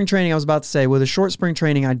short spring training, I was about to say, with a short spring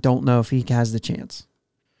training, I don't know if he has the chance.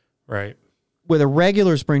 Right. With a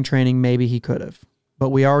regular spring training, maybe he could have. But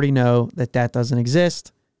we already know that doesn't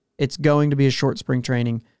exist. It's going to be a short spring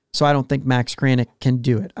training, so I don't think Max Kranick can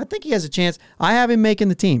do it. I think he has a chance. I have him making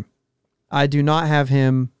the team. I do not have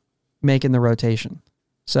him making the rotation.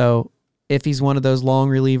 So if he's one of those long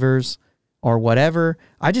relievers or whatever,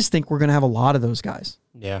 I just think we're going to have a lot of those guys.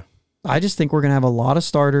 Yeah. I just think we're going to have a lot of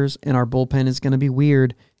starters, and our bullpen is going to be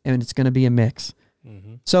weird, and it's going to be a mix.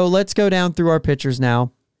 Mm-hmm. So let's go down through our pitchers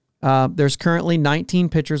now. There's currently 19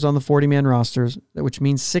 pitchers on the 40-man rosters, which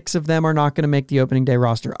means 6 of them are not going to make the opening day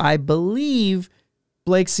roster. I believe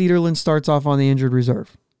Blake Cederland starts off on the injured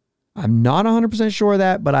reserve. I'm not 100% sure of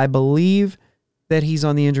that, but I believe that he's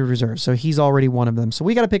on the injured reserve. So he's already one of them. So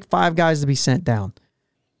we got to pick 5 guys to be sent down.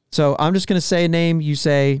 So I'm just going to say a name. You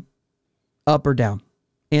say up or down.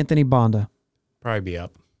 Anthony Bonda. Probably be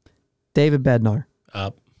up. David Bednar.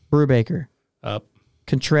 Up. Brubaker. Up.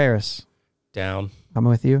 Contreras. Down. I'm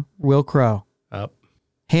with you. Will Crow. Up.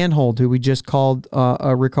 Handhold, who we just recalled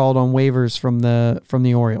on waivers from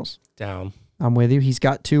the Orioles. Down. I'm with you. He's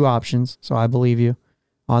got 2 options, so I believe you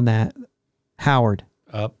on that. Howard.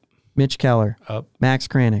 Up. Mitch Keller. Up. Max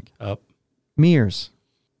Kranick. Up. Mears.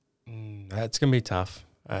 That's going to be tough.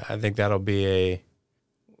 I think that'll be a...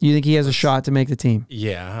 You think he has a shot to make the team?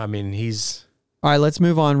 Yeah, I mean, he's... All right, let's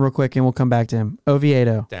move on real quick, and we'll come back to him.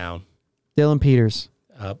 Oviedo. Down. Dylan Peters.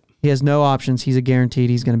 Up. He has no options. He's a guaranteed.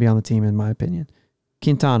 He's going to be on the team, in my opinion.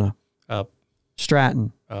 Quintana. Up.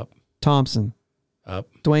 Stratton. Up. Thompson. Up.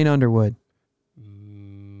 Dwayne Underwood.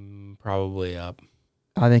 Probably up.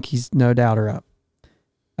 I think he's no doubter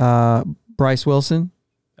up. Bryce Wilson.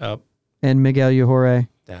 Up. And Miguel Yajure.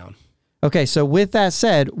 Down. Okay, so with that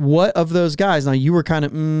said, what of those guys, now you were kind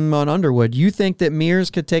of on Underwood, you think that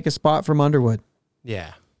Mears could take a spot from Underwood?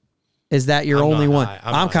 Yeah. Is that your only one?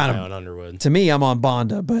 I'm kind of on Underwood. To me, I'm on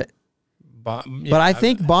Bonda, but I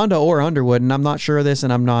think Bonda or Underwood, and I'm not sure of this,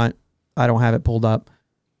 and I don't have it pulled up.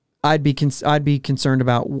 I'd be concerned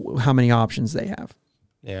about how many options they have.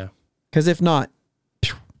 Yeah. Because if not,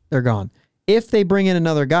 they're gone. If they bring in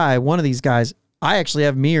another guy, one of these guys, I actually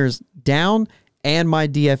have Mears down and my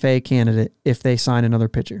DFA candidate if they sign another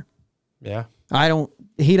pitcher. Yeah.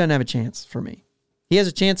 He doesn't have a chance for me. He has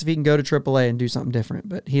a chance if he can go to AAA and do something different,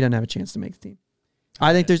 but he doesn't have a chance to make the team.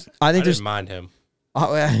 I didn't mind him.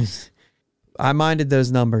 I minded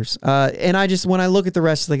those numbers. And when I look at the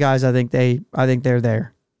rest of the guys, I think they're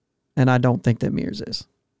there. And I don't think that Mears is.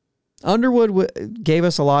 Underwood gave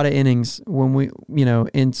us a lot of innings when we,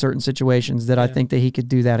 in certain situations that I think that he could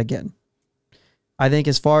do that again. I think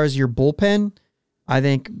as far as your bullpen, I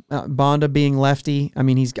think Bonda being lefty, I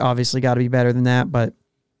mean, he's obviously got to be better than that, but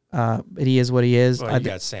he is what he is. Well, you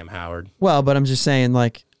got Sam Howard. Well, but I'm just saying,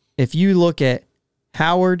 like, if you look at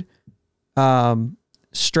Howard,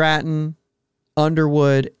 Stratton,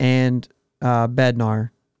 Underwood, and Bednar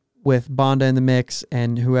with Bonda in the mix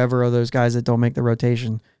and whoever are those guys that don't make the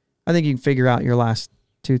rotation, I think you can figure out your last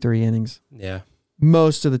 2-3 innings. Yeah.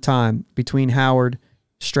 Most of the time between Howard,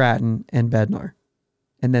 Stratton, and Bednar.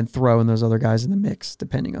 And then throw in those other guys in the mix,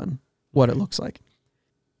 depending on what it looks like.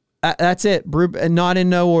 That's it. Not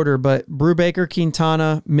in no order, but Brubaker,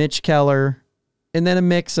 Quintana, Mitch Keller, and then a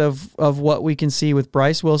mix of what we can see with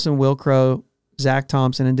Bryce Wilson, Will Crow, Zach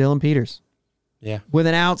Thompson, and Dylan Peters. Yeah. With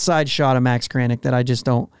an outside shot of Max Kranick that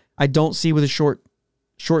I don't see with a short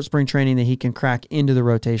spring training that he can crack into the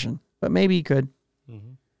rotation. But maybe he could.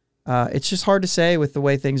 Mm-hmm. It's just hard to say with the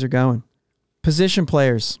way things are going. Position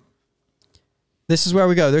players. This is where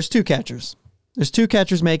we go. There's 2 catchers. There's 2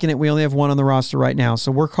 catchers making it. We only have 1 on the roster right now.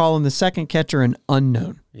 So we're calling the second catcher an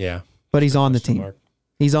unknown. Yeah. But he's on the team.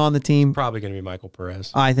 He's on the team. Probably going to be Michael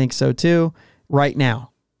Perez. I think so too. Right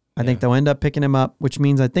now, I think they'll end up picking him up, which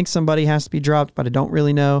means I think somebody has to be dropped, but I don't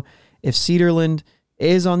really know if Cedarland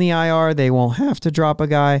is on the IR. They won't have to drop a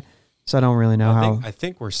guy, so I don't really know how. I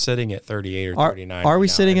think we're sitting at 38 or 39. Are we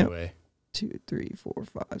now sitting anyway. at 2, 3, 4,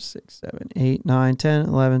 5, 6, 7, 8, 9, 10,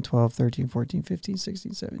 11, 12, 13, 14, 15,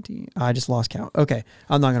 16, 17. I just lost count. Okay,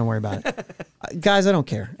 I'm not going to worry about it. Guys, I don't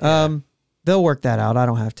care. They'll work that out. I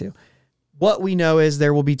don't have to. What we know is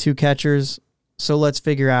there will be 2 catchers, so let's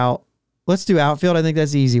figure out. Let's do outfield. I think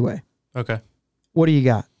that's the easy way. Okay. What do you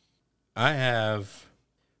got? I have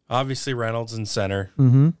obviously Reynolds in center.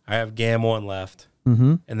 Mm-hmm. I have Gamble in left.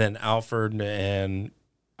 Mm-hmm. And then Alford, and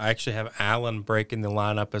I actually have Allen breaking the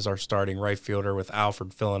lineup as our starting right fielder with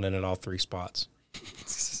Alford filling in at all 3 spots.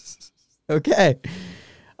 Okay.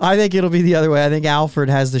 I think it'll be the other way. I think Alford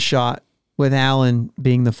has the shot with Allen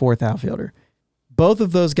being the 4th outfielder. Both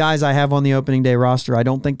of those guys I have on the opening day roster, I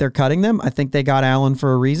don't think they're cutting them. I think they got Allen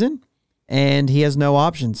for a reason, and he has no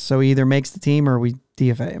options. So he either makes the team or we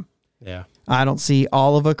DFA him. Yeah. I don't see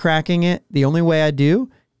Oliva cracking it. The only way I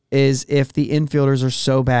do is if the infielders are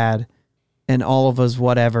so bad and Oliva's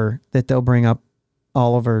whatever, that they'll bring up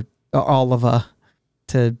Oliva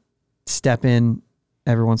to step in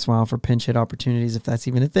every once in a while for pinch hit opportunities, if that's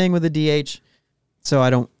even a thing with a DH. So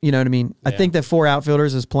I don't, you know what I mean? Yeah. I think that 4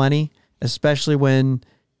 outfielders is plenty, especially when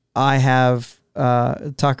I have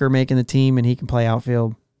Tucker making the team and he can play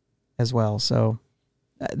outfield as well. So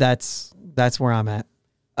that's where I'm at.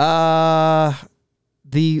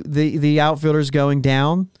 The outfielders going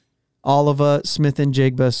down, Oliva, Smith and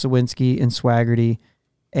Jigba, Sawinski, and Swaggerty.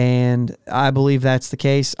 And I believe that's the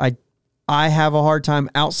case. I have a hard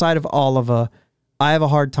time, outside of Oliva, I have a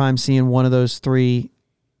hard time seeing one of those 3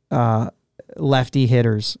 lefty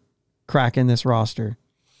hitters cracking this roster.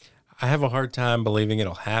 I have a hard time believing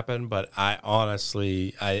it'll happen, but I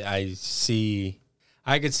honestly, I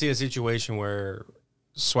could see a situation where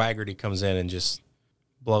Swaggerty comes in and just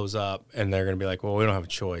blows up, and they're going to be like, well, we don't have a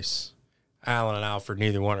choice. Allen and Alford,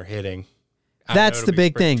 neither one are hitting. That's the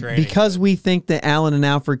big thing. Because we think that Allen and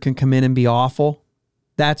Alford can come in and be awful,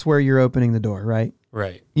 that's where you're opening the door, right?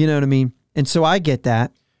 Right. You know what I mean? And so I get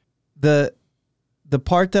that. The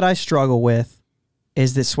part that I struggle with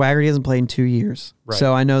is that Swaggerty hasn't played in 2 years. Right.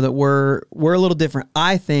 So I know that we're a little different.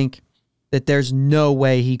 I think that there's no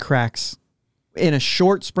way he cracks. In a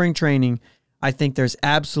short spring training, I think there's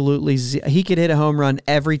absolutely he could hit a home run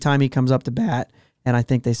every time he comes up to bat, and I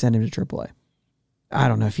think they send him to AAA. I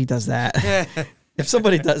don't know if he does that. If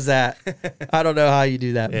somebody does that, I don't know how you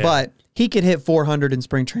do that. Yeah. But he could hit 400 in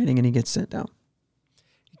spring training and he gets sent down.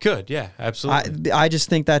 He could, yeah, absolutely. I just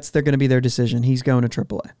think they're going to be their decision. He's going to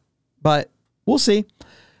AAA. But we'll see.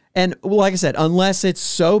 And like I said, unless it's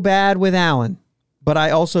so bad with Allen, but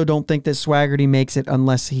I also don't think that Swaggerty makes it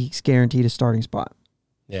unless he's guaranteed a starting spot.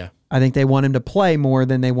 Yeah. I think they want him to play more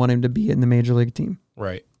than they want him to be in the major league team.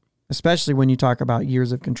 Right. Especially when you talk about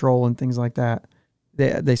years of control and things like that.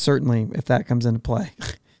 They certainly, if that comes into play.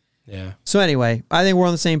 Yeah. So anyway, I think we're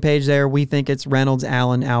on the same page there. We think it's Reynolds,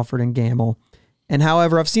 Allen, Alford, and Gamble. And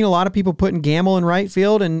however, I've seen a lot of people putting Gamble in right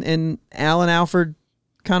field and Allen, Alford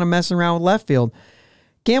kind of messing around with left field.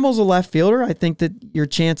 Gamble's a left fielder. I think that your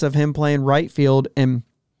chance of him playing right field and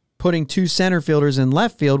putting 2 center fielders in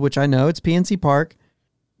left field, which I know it's PNC Park,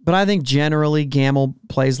 but I think generally Gamble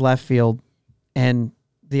plays left field and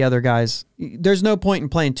the other guys, there's no point in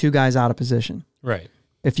playing 2 guys out of position. Right.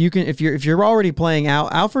 If you're already playing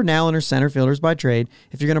Alford and Allen are center fielders by trade,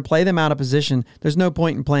 if you're going to play them out of position, there's no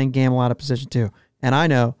point in playing Gamble out of position too. And I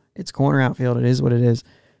know it's corner outfield. It is what it is.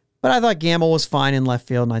 But I thought Gamble was fine in left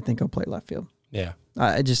field, and I think he'll play left field. Yeah.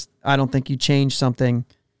 I don't think you change something,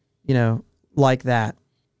 like that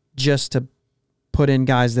just to put in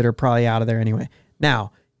guys that are probably out of there anyway.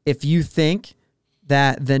 Now, if you think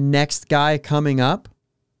that the next guy coming up,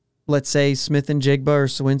 let's say Smith and Jigba or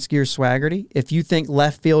Sawinski or Swaggerty, if you think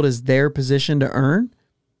left field is their position to earn,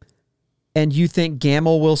 and you think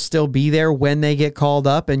Gamble will still be there when they get called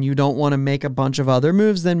up and you don't want to make a bunch of other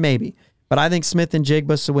moves, then maybe. But I think Smith and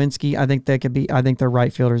Jigba, Sawinski, I think they're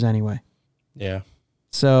right fielders anyway. Yeah.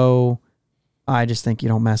 So I just think you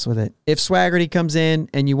don't mess with it. If Swaggerty comes in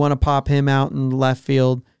and you want to pop him out in left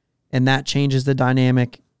field and that changes the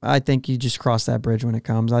dynamic, I think you just cross that bridge when it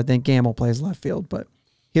comes. I think Gamble plays left field, but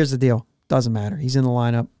here's the deal. Doesn't matter. He's in the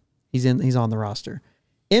lineup. He's on the roster.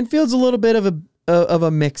 Infield's a little bit of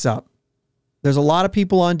a mix-up. There's a lot of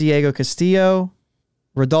people on Diego Castillo,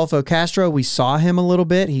 Rodolfo Castro. We saw him a little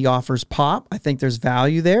bit. He offers pop. I think there's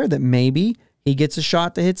value there that maybe he gets a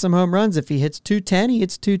shot to hit some home runs. If he hits 210, he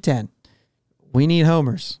hits 210. We need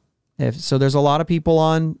homers. So there's a lot of people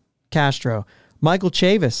on Castro. Michael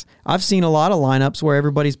Chavis. I've seen a lot of lineups where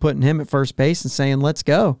everybody's putting him at first base and saying, let's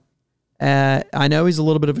go. I know he's a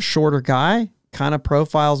little bit of a shorter guy, kind of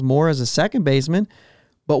profiles more as a second baseman.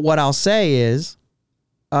 But what I'll say is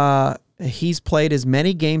he's played as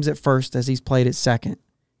many games at first as he's played at second.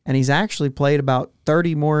 And he's actually played about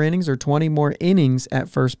 30 more innings or 20 more innings at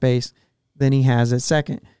first base than he has at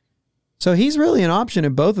second. So he's really an option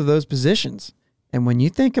in both of those positions. And when you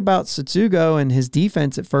think about Tsutsugo and his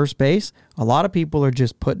defense at first base, a lot of people are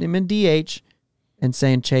just putting him in DH and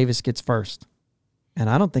saying Chavis gets first. And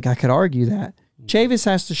I don't think I could argue that. Chavis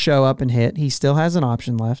has to show up and hit. He still has an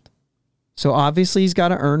option left. So obviously he's got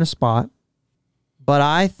to earn a spot. But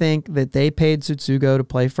I think that they paid Tsutsugo to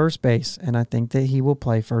play first base, and I think that he will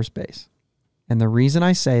play first base. And the reason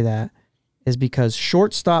I say that is because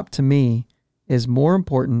shortstop to me is more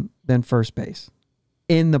important than first base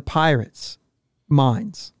in the Pirates'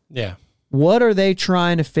 minds. Yeah. What are they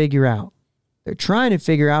trying to figure out? They're trying to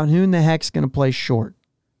figure out who in the heck's going to play short,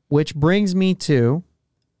 which brings me to,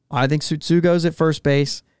 I think Tsutsugo's at first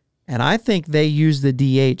base, and I think they use the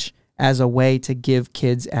DH as a way to give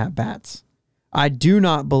kids at-bats. I do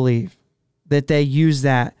not believe that they use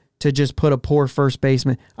that to just put a poor first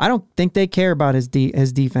baseman. I don't think they care about his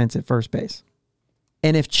defense at first base.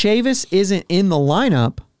 And if Chavis isn't in the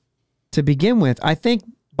lineup to begin with, I think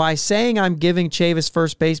by saying I'm giving Chavis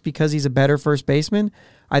first base because he's a better first baseman,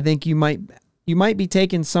 I think you might be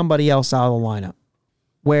taking somebody else out of the lineup.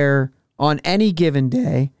 Where on any given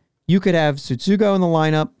day, you could have Tsutsugo in the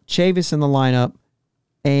lineup, Chavis in the lineup,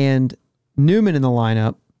 and Newman in the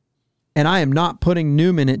lineup, and I am not putting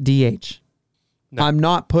Newman at DH. No. I'm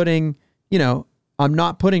not putting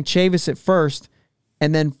Chavis at first,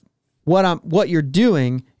 and then what you're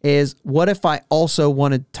doing is, what if I also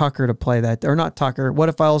wanted Tucker to play that, or not Tucker? What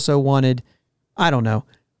if I also wanted, I don't know.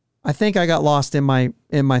 I think I got lost in my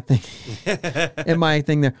thing in my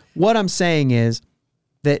thing there. What I'm saying is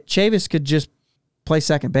that Chavis could just play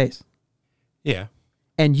second base. Yeah.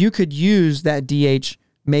 And you could use that DH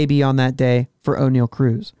maybe on that day for O'Neal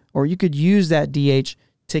Cruz, or you could use that DH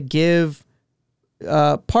to give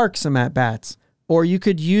Park some at-bats, or you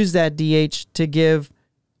could use that DH to give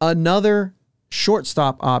another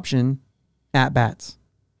shortstop option at-bats.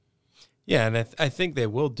 Yeah, and I think they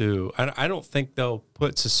will do. I don't think they'll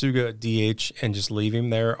put Tsutsugo at DH and just leave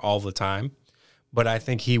him there all the time, but I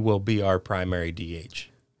think he will be our primary DH.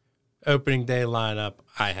 Opening day lineup,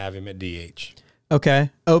 I have him at DH. Okay.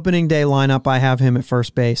 Opening day lineup, I have him at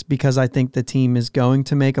first base because I think the team is going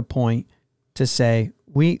to make a point to say,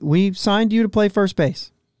 we signed you to play first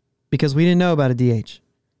base because we didn't know about a DH.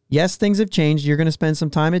 Yes, things have changed. You're going to spend some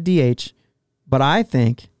time at DH, but I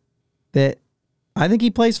think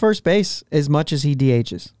he plays first base as much as he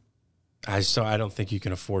DHs. I don't think you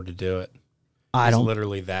can afford to do it. He's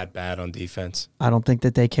literally that bad on defense. I don't think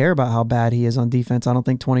that they care about how bad he is on defense. I don't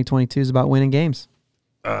think 2022 is about winning games.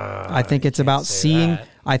 I think it's about seeing. That.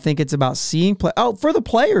 I think it's about seeing play. Oh, for the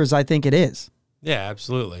players, I think it is. Yeah,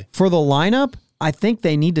 absolutely. For the lineup, I think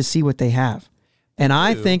they need to see what they have. And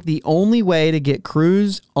I think the only way to get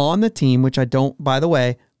Cruz on the team, which I don't, by the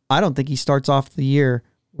way, I don't think he starts off the year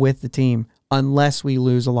with the team unless we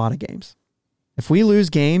lose a lot of games. If we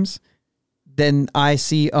lose games, then I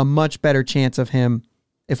see a much better chance of him.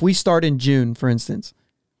 If we start in June, for instance,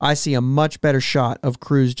 I see a much better shot of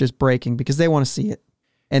Cruz just breaking because they want to see it.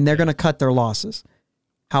 And they're going to cut their losses.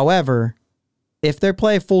 However, if they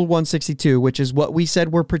play a full 162, which is what we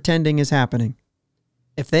said we're pretending is happening,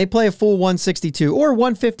 if they play a full 162 or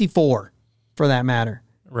 154 for that matter,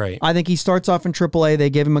 right? I think he starts off in AAA. They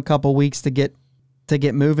give him a couple weeks to get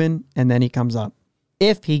moving, and then he comes up.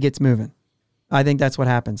 If he gets moving, I think that's what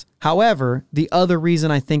happens. However, the other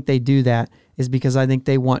reason I think they do that is because I think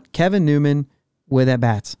they want Kevin Newman with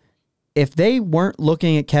at-bats. If they weren't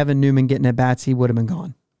looking at Kevin Newman getting at-bats, he would have been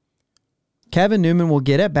gone. Kevin Newman will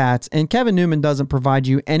get at-bats, and Kevin Newman doesn't provide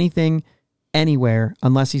you anything anywhere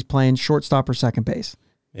unless he's playing shortstop or second base.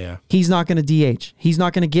 Yeah. He's not going to DH. He's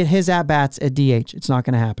not going to get his at-bats at DH. It's not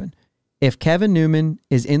going to happen. If Kevin Newman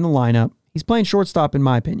is in the lineup, he's playing shortstop in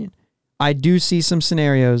my opinion. I do see some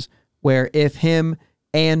scenarios where if him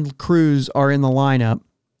and Cruz are in the lineup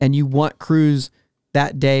and you want Cruz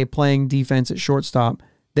that day playing defense at shortstop,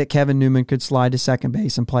 that Kevin Newman could slide to second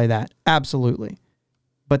base and play that. Absolutely.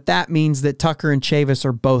 But that means that Tucker and Chavis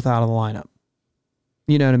are both out of the lineup.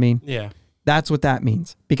 You know what I mean? Yeah. That's what that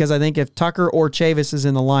means. Because I think if Tucker or Chavis is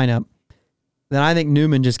in the lineup, then I think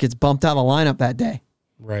Newman just gets bumped out of the lineup that day.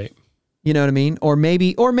 Right. You know what I mean? Or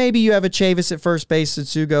maybe you have a Chavis at first base,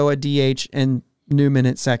 Tsutsugo at DH, and Newman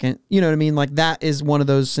at second. You know what I mean? Like that is one of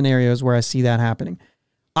those scenarios where I see that happening.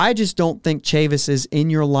 I just don't think Chavis is in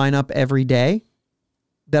your lineup every day.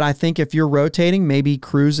 that I think if you're rotating, maybe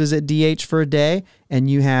Cruz is at DH for a day and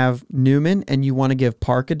you have Newman and you want to give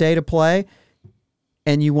Park a day to play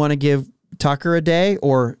and you want to give Tucker a day,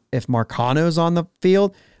 or if Marcano's on the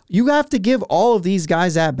field, you have to give all of these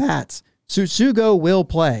guys at bats. Tsutsugo will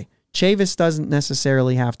play. Chavis doesn't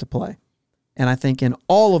necessarily have to play. And I think in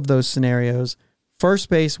all of those scenarios, first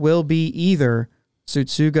base will be either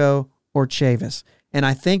Tsutsugo or Chavis. And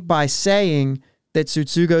I think by saying that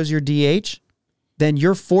Tsutsugo's your DH, then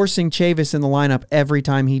you're forcing Chavis in the lineup every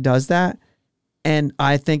time he does that. And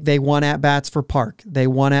I think they want at-bats for Park. They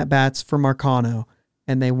want at-bats for Marcano.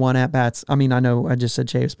 And they want at-bats. I mean, I know I just said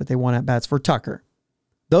Chavis, but they want at-bats for Tucker.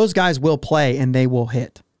 Those guys will play and they will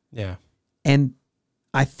hit. Yeah. And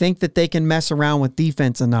I think that they can mess around with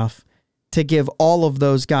defense enough to give all of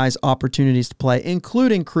those guys opportunities to play,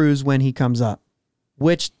 including Cruz when he comes up,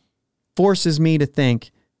 which forces me to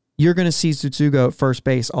think you're going to see Tsutsugo at first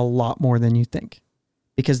base a lot more than you think.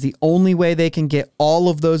 Because the only way they can get all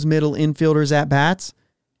of those middle infielders at bats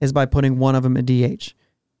is by putting one of them at DH.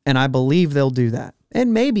 And I believe they'll do that.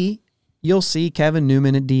 And maybe you'll see Kevin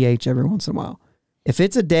Newman at DH every once in a while. If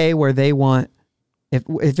it's a day where they want,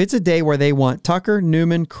 if it's a day where they want Tucker,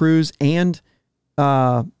 Newman, Cruz, and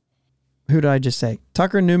who did I just say?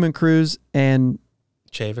 Tucker, Newman, Cruz, and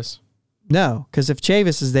Chavis. No, because if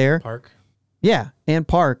Chavis is there, Park. Yeah, and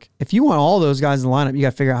Park. If you want all those guys in the lineup, you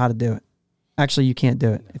got to figure out how to do it. Actually, you can't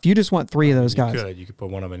do it. If you just want three of those guys. You could put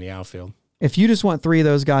one of them in the outfield. If you just want three of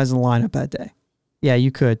those guys in the lineup that day, yeah,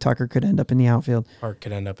 you could. Tucker could end up in the outfield. Park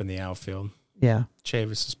could end up in the outfield. Yeah.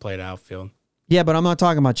 Chavis has played outfield. Yeah, but I'm not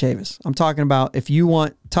talking about Chavis. I'm talking about if you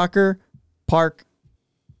want Tucker, Park,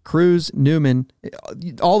 Cruz, Newman,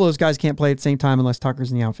 all those guys can't play at the same time unless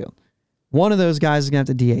Tucker's in the outfield. One of those guys is going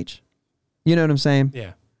to have to DH. You know what I'm saying?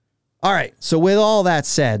 Yeah. All right. So with all that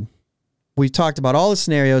said, we've talked about all the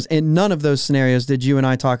scenarios. In none of those scenarios did you and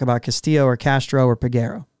I talk about Castillo or Castro or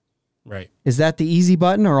Peguero. Right. Is that the easy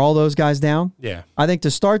button? Or all those guys down? Yeah. I think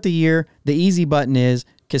to start the year, the easy button is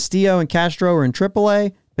Castillo and Castro are in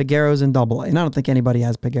AAA, Peguero's in AA. And I don't think anybody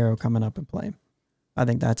has Peguero coming up and playing. I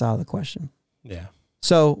think that's out of the question. Yeah.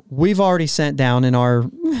 So we've already sent down in our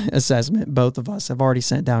assessment, both of us have already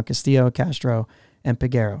sent down Castillo, Castro, and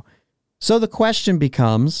Peguero. So the question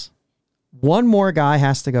becomes, one more guy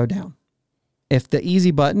has to go down. If the easy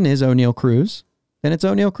button is O'Neal Cruz, then it's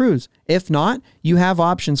O'Neal Cruz. If not, you have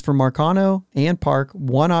options for Marcano and Park,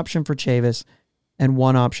 one option for Chavis, and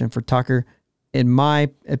one option for Tucker. In my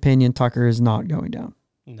opinion, Tucker is not going down.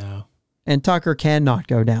 No. And Tucker cannot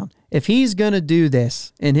go down. If he's going to do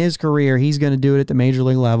this in his career, he's going to do it at the major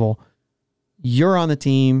league level. You're on the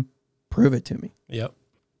team. Prove it to me. Yep.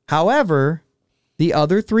 However, the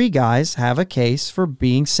other three guys have a case for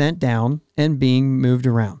being sent down and being moved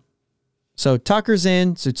around. So Tucker's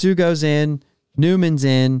in, Tsutsugo's in, Newman's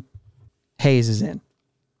in, Hayes is in.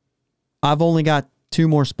 I've only got three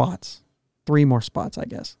more spots, I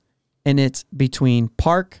guess. And it's between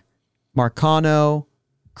Park, Marcano,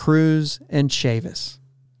 Cruz, and Chavis.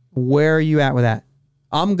 Where are you at with that?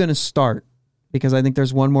 I'm going to start because I think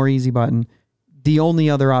there's one more easy button. The only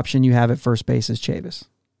other option you have at first base is Chavis.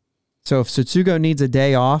 So if Tsutsugo needs a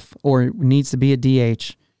day off or needs to be a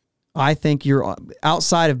DH, I think you're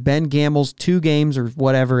outside of Ben Gamble's 2 games or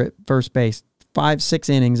whatever at first base, 5-6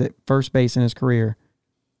 innings at first base in his career.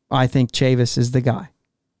 I think Chavis is the guy.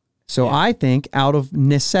 So yeah. I think out of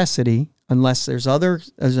necessity, unless there's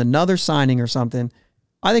another signing or something,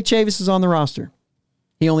 I think Chavis is on the roster.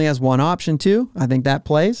 He only has one option too. I think that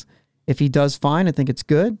plays. If he does fine, I think it's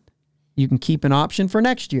good. You can keep an option for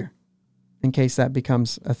next year in case that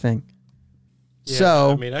becomes a thing. Yeah,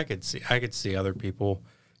 so I mean, I could see other people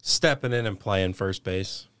stepping in and playing first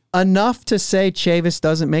base. Enough to say Chavis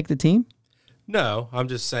doesn't make the team? No, I'm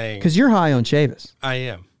just saying. Because you're high on Chavis. I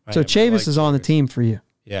am. So Chavis is on the team for you.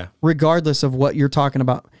 Yeah. Regardless of what you're talking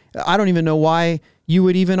about. I don't even know why you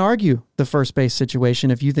would even argue the first base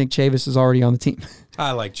situation if you think Chavis is already on the team.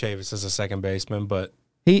 I like Chavis as a second baseman, but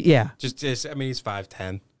he's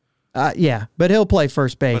 5'10". Yeah, but he'll play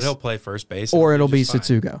first base. But he'll play first base. Or it'll be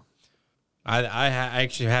Tsutsugo. I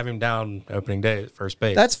actually have him down opening day at first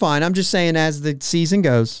base. That's fine. I'm just saying as the season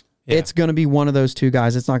goes, It's going to be one of those two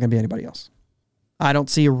guys. It's not going to be anybody else. I don't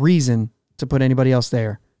see a reason to put anybody else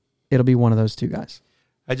there. It'll be one of those two guys.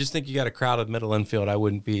 I just think you got a crowded middle infield. I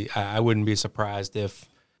wouldn't be surprised to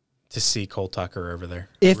see Cole Tucker over there.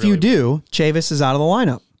 If you do, Chavis is out of the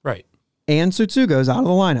lineup. Right. And Tsutsugo is out of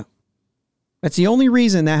the lineup. That's the only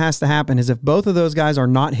reason that has to happen is if both of those guys are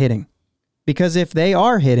not hitting. Because if they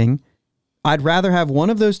are hitting, I'd rather have one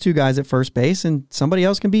of those two guys at first base and somebody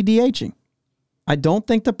else can be DHing. I don't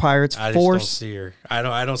think the Pirates I force. just don't see her.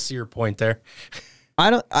 I don't see your point there. I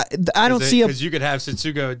don't see because you could have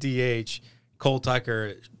Tsutsugo at DH, Cole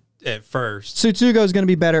Tucker at first. Tsutsugo is going to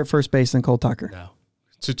be better at first base than Cole Tucker. No,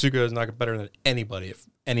 Tsutsugo is not better than anybody at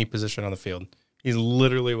any position on the field. He's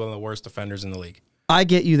literally one of the worst defenders in the league. I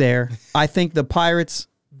get you there. I think the Pirates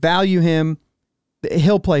value him.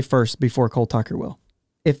 He'll play first before Cole Tucker will.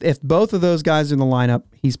 If both of those guys are in the lineup,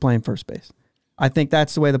 he's playing first base. I think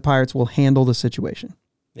that's the way the Pirates will handle the situation.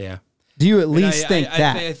 Yeah. Do you at least think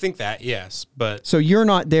that? I think that, yes. But so you're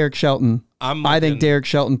not Derek Shelton. I think Derek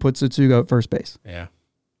Shelton puts Tsutsugo at first base. Yeah.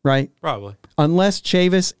 Right? Probably. Unless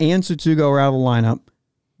Chavis and Tsutsugo are out of the lineup,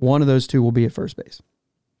 one of those two will be at first base.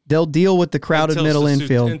 They'll deal with the crowded middle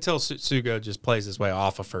infield. Until Tsutsugo just plays his way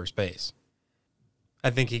off of first base. I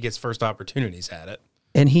think he gets first opportunities at it.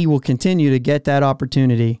 And he will continue to get that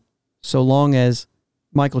opportunity so long as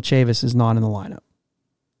Michael Chavis is not in the lineup.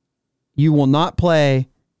 You will not play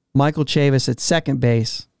Michael Chavis at second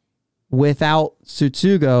base without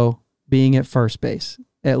Tsutsugo being at first base.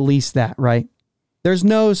 At least that, right? There's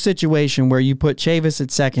no situation where you put Chavis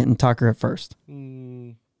at second and Tucker at first.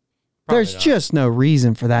 There's just no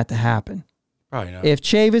reason for that to happen. Probably not. If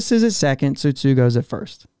Chavis is at second, Tsutsugo's at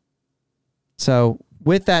first. So,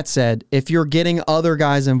 with that said, if you're getting other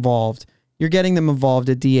guys involved, you're getting them involved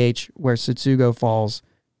at DH where Tsutsugo falls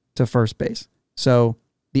to first base. So,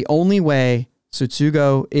 the only way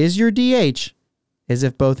Tsutsugo is your DH is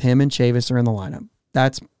if both him and Chavis are in the lineup.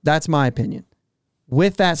 That's my opinion.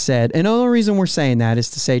 With that said, and the only reason we're saying that is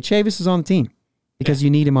to say Chavis is on the team because you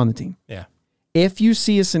need him on the team. Yeah. If you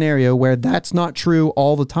see a scenario where that's not true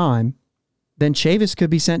all the time, then Chavis could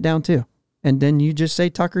be sent down too. And then you just say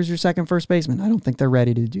Tucker's your second first baseman. I don't think they're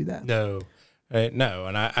ready to do that. No, no,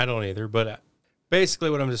 and I don't either. But basically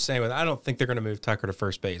what I'm just saying I don't think they're going to move Tucker to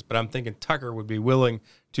first base. But I'm thinking Tucker would be willing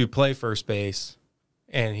to play first base,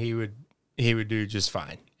 and he would do just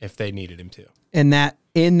fine if they needed him to. And that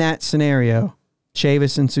in that scenario,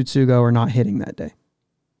 Chavis and Tsutsugo are not hitting that day.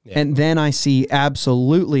 Yeah. And then I see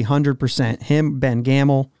absolutely 100% him, Ben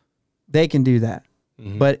Gamel, they can do that.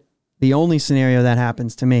 Mm-hmm. But the only scenario that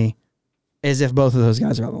happens to me is if both of those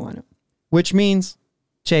guys are out of the lineup, which means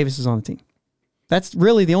Chavis is on the team. That's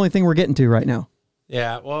really the only thing we're getting to right now.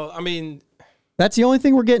 Yeah, well, I mean... That's the only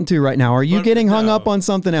thing we're getting to right now. Are you getting hung up on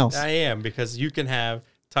something else? I am, because you can have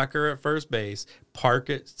Tucker at first base, Park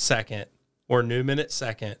at second, or Newman at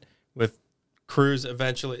second, with Cruz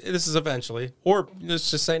eventually. This is eventually. Or let's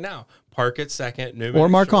just say now. Park at second, Newman or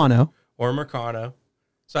Marcano. Or Marcano.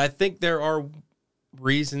 So I think there are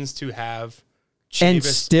reasons to have Chavis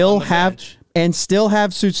and still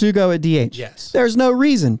have Tsutsugo at DH. Yes. There's no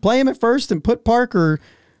reason. Play him at first and put Park or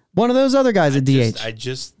one of those other guys at DH.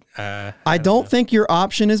 I don't think your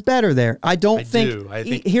option is better there. I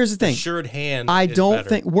think here's the thing. Assured hand.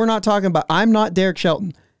 We're not talking about, I'm not Derek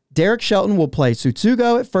Shelton. Derek Shelton will play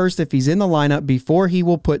Tsutsugo at first if he's in the lineup before he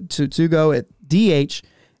will put Tsutsugo at DH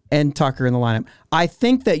and Tucker in the lineup. I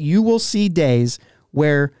think that you will see days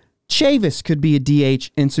where Chavis could be a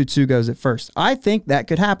DH and Tsutsugo's at first. I think that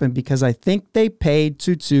could happen because I think they paid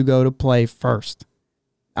Tsutsugo to play first.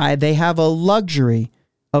 They have a luxury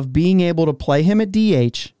of being able to play him at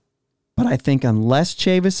DH, but I think unless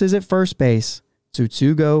Chavis is at first base,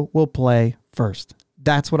 Tsutsugo will play first.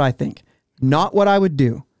 That's what I think. Not what I would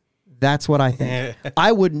do. That's what I think.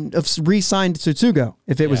 I wouldn't have re-signed Tsutsugo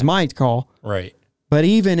if it was my call. Right. But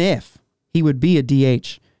even if he would be a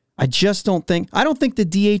DH, I don't think the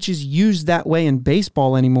DH is used that way in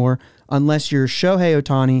baseball anymore unless you're Shohei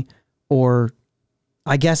Ohtani or,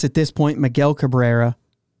 I guess at this point, Miguel Cabrera,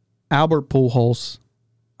 Albert Pujols.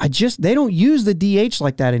 They don't use the DH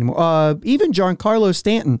like that anymore. Even Giancarlo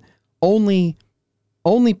Stanton only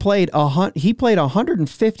played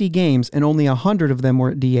 150 games and only 100 of them were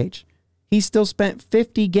at DH. He still spent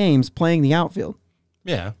 50 games playing the outfield.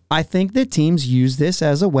 Yeah. I think that teams use this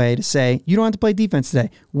as a way to say, you don't have to play defense today.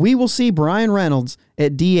 We will see Brian Reynolds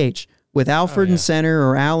at DH with Alfred in center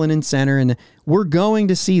or Allen in center, and we're going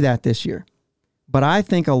to see that this year. But I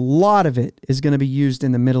think a lot of it is going to be used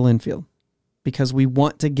in the middle infield because we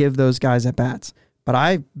want to give those guys at bats. But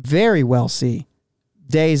I very well see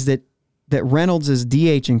days that Reynolds is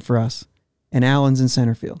DHing for us and Allen's in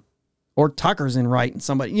center field or Tucker's in right and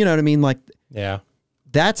somebody, you know what I mean? Like, yeah.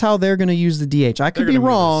 That's how they're going to use the DH. I could be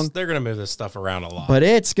wrong. They're going to move this stuff around a lot. But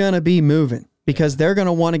it's going to be moving because they're going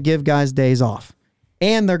to want to give guys days off.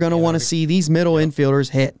 And they're going to want to see these middle infielders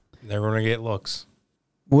hit. They're going to get looks.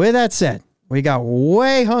 With that said, we got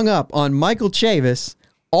way hung up on Michael Chavis.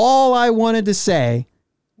 All I wanted to say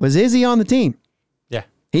was, is he on the team? Yeah.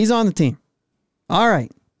 He's on the team. All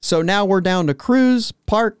right. So now we're down to Cruz,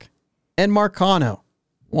 Park, and Marcano.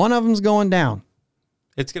 One of them's going down.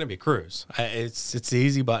 It's going to be Cruz. It's the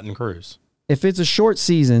easy button Cruz. If it's a short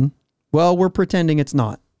season, well, we're pretending it's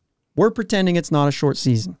not. We're pretending it's not a short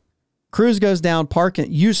season. Cruz goes down,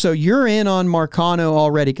 so you're in on Marcano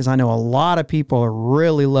already, because I know a lot of people are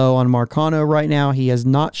really low on Marcano right now. He has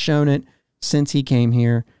not shown it since he came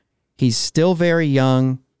here. He's still very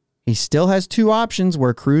young. He still has two options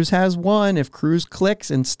where Cruz has one. If Cruz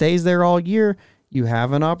clicks and stays there all year, you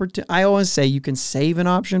have an opportunity. I always say you can save an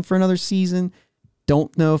option for another season.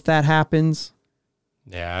 Don't know if that happens.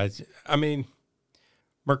 Yeah, I mean,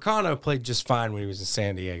 Marcano played just fine when he was in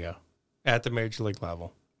San Diego at the major league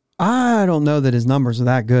level. I don't know that his numbers are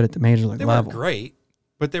that good at the major league level. They were great,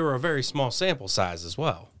 but they were a very small sample size as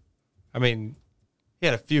well. I mean, he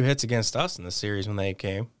had a few hits against us in the series when they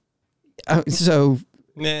came. So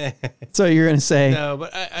you're going to say no,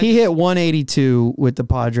 but he hit 182 with the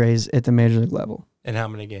Padres at the major league level. In how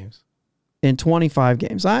many games? In 25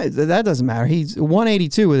 games. That doesn't matter. He's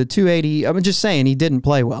 182 with a 280. I'm just saying he didn't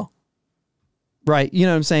play well. Right. You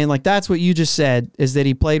know what I'm saying? Like, that's what you just said, is that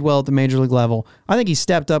he played well at the major league level. I think he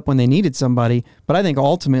stepped up when they needed somebody, but I think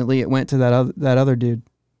ultimately it went to that other dude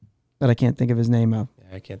that I can't think of his name of.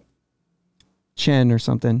 Yeah, I can't. Chen or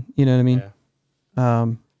something. You know what I mean? Yeah.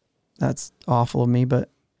 That's awful of me. But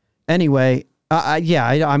anyway,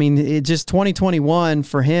 I mean, it just 2021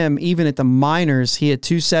 for him, even at the minors, he had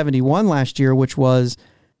 271 last year, which was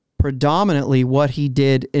predominantly what he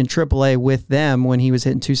did in AAA with them when he was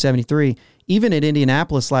hitting 273. Even at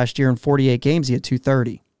Indianapolis last year in 48 games, he had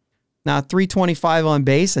 230. Now, 325 on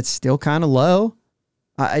base, that's still kind of low.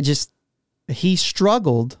 He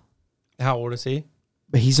struggled. How old is he?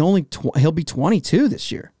 But he's only, he'll be 22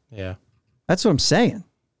 this year. Yeah. That's what I'm saying.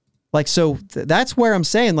 Like, so that's where I'm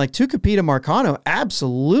saying, like, Tucupita Marcano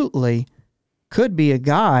absolutely could be a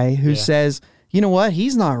guy who says, you know what,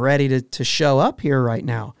 he's not ready to show up here right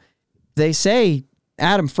now. They say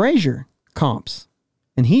Adam Frazier comps,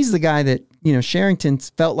 and he's the guy that, you know, Sherrington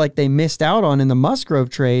felt like they missed out on in the Musgrove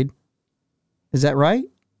trade. Is that right?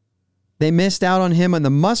 They missed out on him in the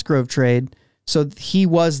Musgrove trade, so he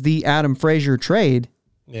was the Adam Frazier trade.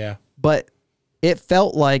 Yeah. But it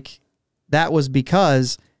felt like that was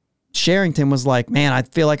because Sherrington was like, man, I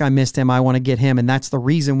feel like I missed him. I want to get him. And that's the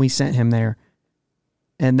reason we sent him there.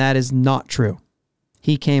 And that is not true.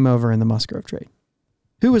 He came over in the Musgrove trade.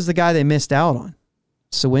 Who was the guy they missed out on?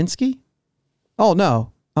 Sawinski? Oh,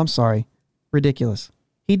 no. I'm sorry. Ridiculous.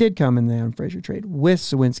 He did come in the Adam Frazier trade with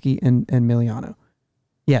Sawinski and Miliano.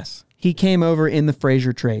 Yes. He came over in the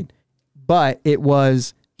Frazier trade. But it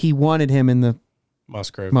was, he wanted him in the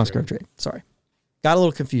Musgrove trade. Sorry. Got a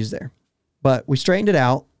little confused there. But we straightened it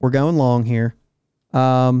out. We're going long here.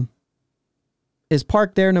 Is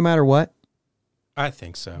Park there no matter what? I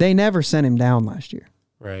think so. They never sent him down last year.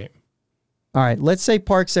 Right. All right. Let's say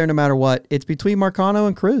Park's there no matter what. It's between Marcano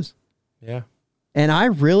and Cruz. Yeah. And I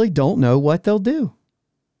really don't know what they'll do.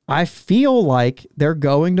 I feel like they're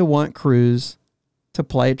going to want Cruz to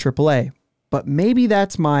play at AAA. But maybe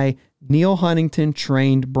that's my Neil Huntington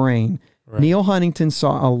trained brain. Right. Neil Huntington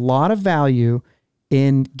saw a lot of value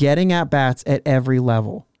in getting at bats at every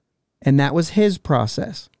level. And that was his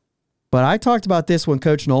process. But I talked about this when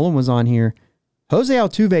Coach Nolan was on here. Jose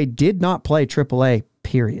Altuve did not play AAA,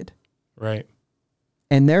 period. Right.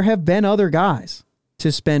 And there have been other guys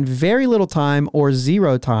to spend very little time or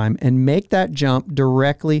zero time and make that jump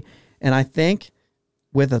directly. And I think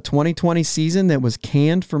with a 2020 season that was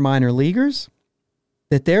canned for minor leaguers,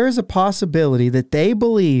 that there is a possibility that they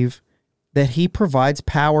believe that he provides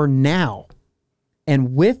power now.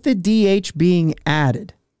 And with the DH being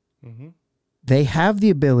added, they have the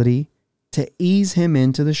ability to ease him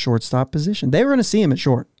into the shortstop position. They were going to see him at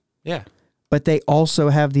short. Yeah. But they also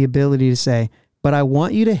have the ability to say, but I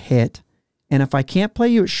want you to hit. And if I can't play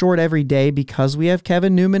you at short every day because we have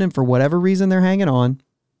Kevin Newman and for whatever reason they're hanging on,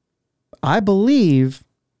 I believe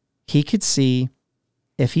he could see,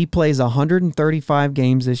 if he plays 135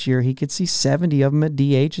 games this year, he could see 70 of them at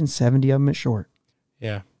DH and 70 of them at short.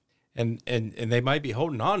 Yeah. And they might be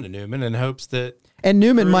holding on to Newman in hopes that... And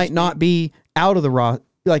Newman might not be out of the roster,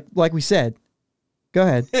 like we said. Go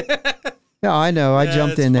ahead. No, I know. I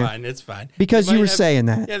jumped in there. It's fine. Because you were saying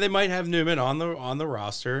that. Yeah, they might have Newman on the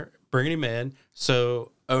roster, bringing him in,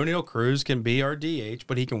 so O'Neal Cruz can be our DH,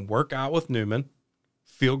 but he can work out with Newman,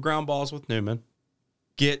 field ground balls with Newman,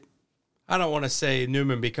 I don't want to say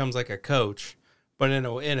Newman becomes like a coach, but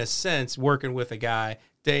in a sense, working with a guy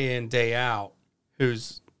day in, day out,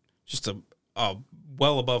 who's just a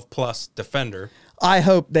well above plus defender. I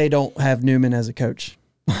hope they don't have Newman as a coach.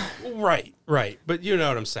 Right. But you know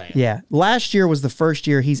what I'm saying. Yeah. Last year was the first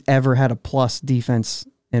year he's ever had a plus defense,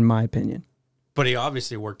 in my opinion. But he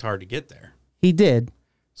obviously worked hard to get there. He did.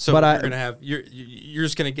 So But you're gonna have you're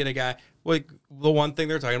just gonna get a guy. Like the one thing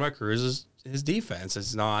they're talking about Cruz is his defense.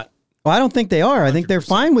 It's not. Well, I don't think they are. I think they're 100%.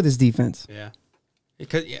 fine with his defense. Yeah.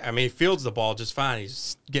 Because I mean, he fields the ball just fine.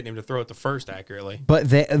 He's getting him to throw it to first accurately. But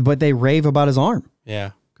they rave about his arm.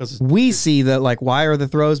 Yeah. Because We see that, like, why are the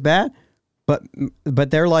throws bad? But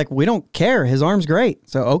they're like, we don't care. His arm's great.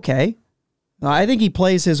 So, okay. I think he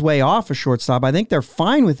plays his way off a shortstop. I think they're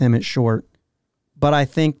fine with him at short. But I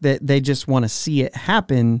think that they just want to see it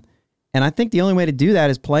happen. And I think the only way to do that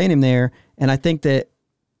is playing him there. And I think that,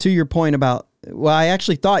 to your point about, well, I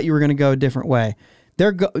actually thought you were going to go a different way.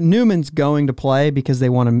 Newman's going to play because they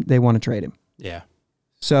want to trade him. Yeah.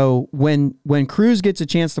 So when Cruz gets a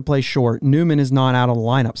chance to play short, Newman is not out of the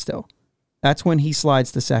lineup still. That's when he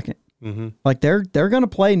slides to second. Mm-hmm. Like they're going to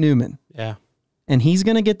play Newman. Yeah. And he's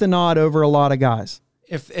going to get the nod over a lot of guys.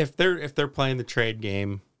 If they're playing the trade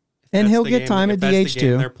game, And he'll get time at DH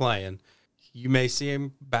too. They're playing. You may see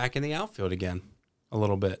him back in the outfield again a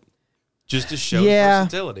little bit, just to show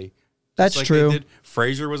versatility. That's like true.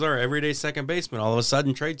 Frazier was our everyday second baseman. All of a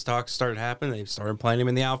sudden, trade talks started happening. They started playing him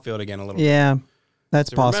in the outfield again a little bit. Yeah, that's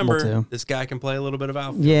So possible remember, too. This guy can play a little bit of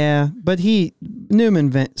outfield. Yeah, but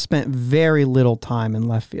Newman spent very little time in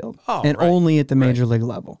left field, and right. only at the major league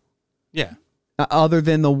level. Yeah. Other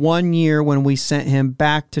than the 1 year when we sent him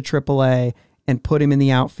back to AAA and put him in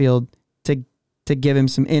the outfield to give him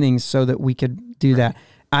some innings so that we could do that.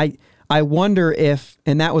 I wonder if,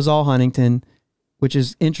 and that was all Huntington, which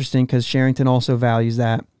is interesting because Sherrington also values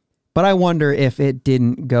that. But I wonder if it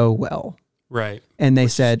didn't go well. Right. And they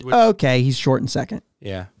said, okay, he's short and second.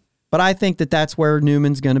 Yeah. But I think that's where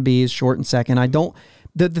Newman's going to be, is short and second.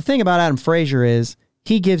 The thing about Adam Frazier is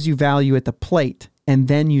he gives you value at the plate, and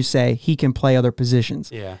then you say he can play other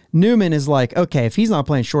positions. Yeah. Newman is like, okay, if he's not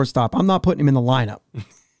playing shortstop, I'm not putting him in the lineup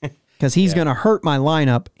because he's going to hurt my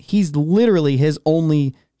lineup. He's literally, his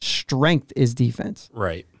only strength is defense.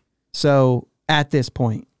 Right. So at this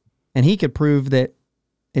point, and he could prove that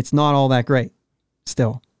it's not all that great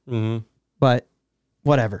still. Mm-hmm. But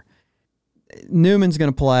whatever. Newman's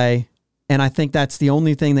going to play, and I think that's the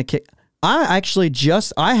only thing that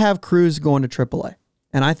I have Cruz going to AAA.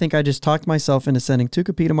 And I think I just talked myself into sending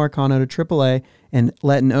Tucupita Marcano to AAA and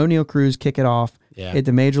letting O'Neal Cruz kick it off at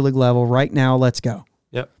the major league level right now. Let's go.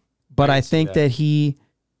 Yep. But I think that he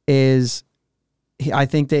is. I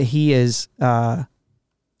think he's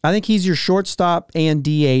your shortstop and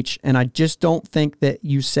DH, and I just don't think that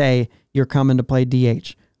you say you're coming to play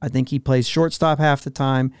DH. I think he plays shortstop half the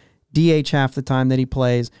time, DH half the time that he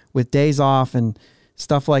plays, with days off and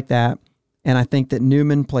stuff like that. And I think that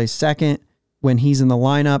Newman plays second when he's in the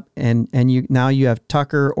lineup, and you have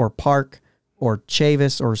Tucker or Park or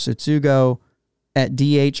Chavis or Tsutsugo at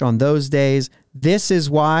DH on those days. This is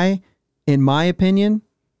why, in my opinion,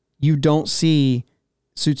 you don't see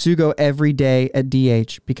Tsutsugo every day at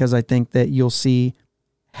DH, because I think that you'll see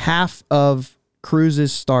half of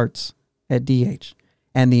Cruz's starts at DH.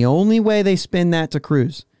 And the only way they spin that to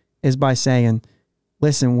Cruz is by saying,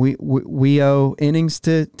 listen, we owe innings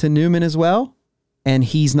to Newman as well, and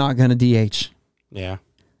he's not going to DH. Yeah.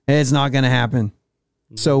 It's not going to happen.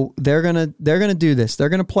 So they're going to do this. They're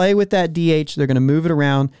going to play with that DH. They're going to move it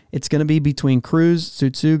around. It's going to be between Cruz,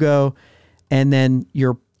 Tsutsugo, and then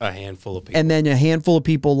a handful of people. And then a handful of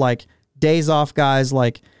people, like days off guys,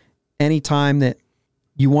 like anytime that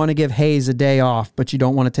you want to give Hayes a day off, but you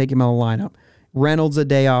don't want to take him out of the lineup. Reynolds a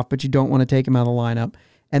day off, but you don't want to take him out of the lineup.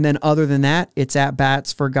 And then other than that, it's at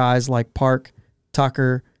bats for guys like Park,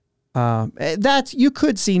 Tucker. You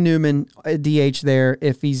could see Newman DH there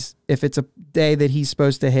if it's a day that he's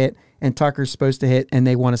supposed to hit and Tucker's supposed to hit, and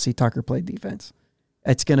they want to see Tucker play defense.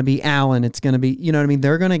 It's going to be Allen. It's going to be, you know what I mean?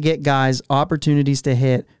 They're going to get guys opportunities to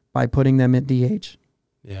hit by putting them at DH.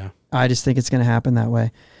 Yeah. I just think it's going to happen that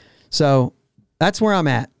way. So that's where I'm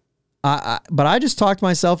at. But I just talked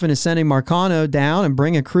myself into sending Marcano down and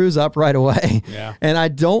bringing Cruz up right away. Yeah. And I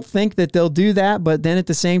don't think that they'll do that, but then at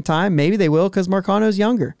the same time, maybe they will, because Marcano's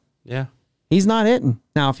younger. Yeah. He's not hitting.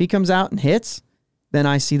 Now, if he comes out and hits, then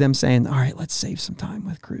I see them saying, all right, let's save some time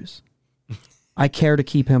with Cruz. I care to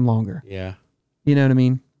keep him longer. Yeah. You know what I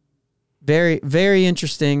mean? Very, very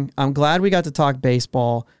interesting. I'm glad we got to talk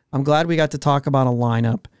baseball. I'm glad we got to talk about a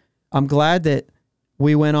lineup. I'm glad that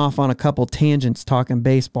we went off on a couple tangents talking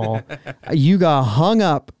baseball. You got hung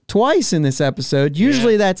up twice in this episode.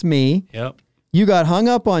 Usually that's me. Yep. You got hung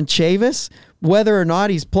up on Chavis, whether or not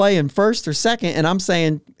he's playing first or second, and I'm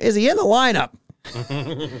saying, is he in the lineup?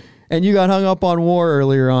 And you got hung up on War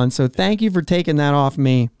earlier on, so thank you for taking that off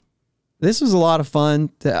me. This was a lot of fun.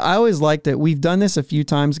 I always liked it. We've done this a few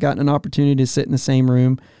times, gotten an opportunity to sit in the same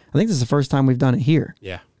room. I think this is the first time we've done it here.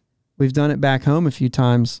 Yeah. We've done it back home a few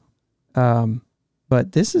times.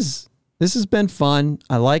 But this has been fun.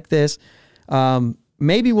 I like this.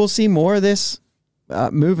 Maybe we'll see more of this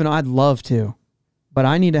moving. I'd love to, but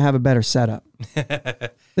I need to have a better setup.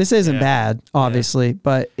 This isn't bad, obviously,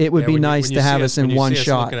 but it would be nice to have us in one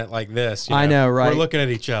shot. Looking at like this, I know, right? We're looking at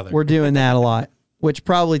each other. We're doing that a lot, which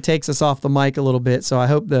probably takes us off the mic a little bit. So I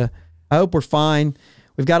hope we're fine.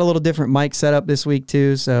 We've got a little different mic setup this week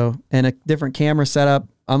too. So, and a different camera setup.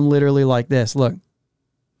 I'm literally like this. Look,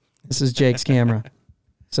 this is Jake's camera.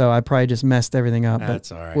 So I probably just messed everything up. That's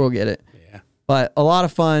all right. We'll get it. Yeah. But a lot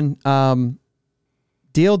of fun.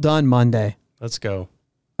 Deal done Monday. Let's go.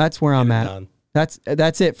 That's where I'm at. Done.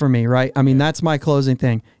 That's it for me, right? I mean, that's my closing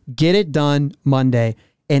thing. Get it done Monday.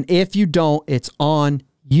 And if you don't, it's on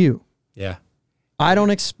you. Yeah. I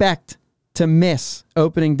don't expect to miss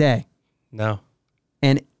opening day. No.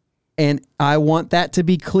 And I want that to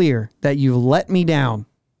be clear that you let me down.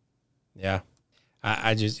 Yeah.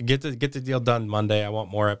 I just get the deal done Monday. I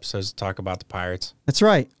want more episodes to talk about the Pirates. That's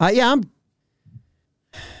right.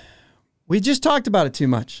 We just talked about it too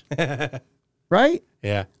much. Right?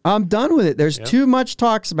 Yeah. I'm done with it. There's too much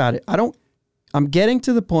talks about it. I'm getting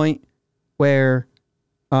to the point where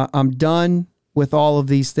I'm done with all of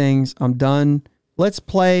these things. I'm done. Let's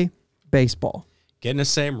play baseball. Get in the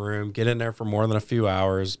same room. Get in there for more than a few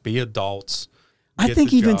hours. Be adults. I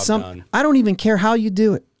think even I don't even care how you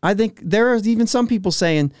do it. I think there are even some people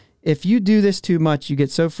saying, if you do this too much, you get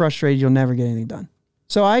so frustrated, you'll never get anything done.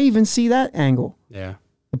 So I even see that angle. Yeah.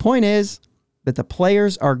 The point is that the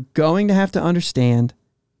players are going to have to understand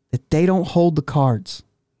that they don't hold the cards.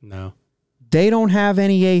 No. They don't have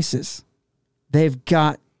any aces. They've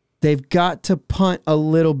got to punt a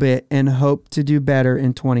little bit and hope to do better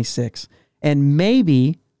in 26. And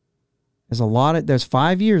maybe there's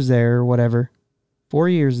 5 years there or whatever. 4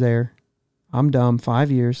 years there. I'm dumb.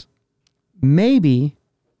 5 years. Maybe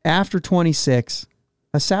after 26,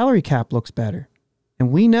 a salary cap looks better.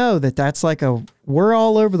 And we know that that's we're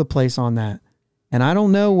all over the place on that. And I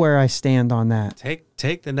don't know where I stand on that.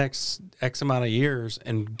 Take the next X amount of years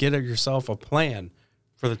and get yourself a plan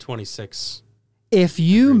for the 26. If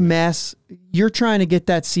you mess, you're trying to get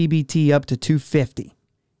that CBT up to 250.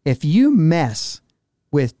 If you mess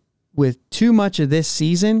with too much of this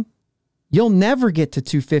season, you'll never get to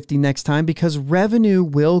 250 next time because revenue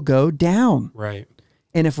will go down. Right.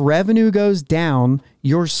 And if revenue goes down,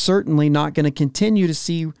 you're certainly not going to continue to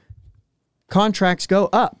see contracts go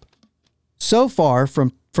up. So far,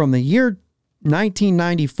 from the year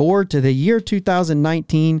 1994 to the year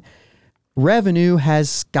 2019, revenue has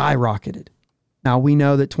skyrocketed. Now, we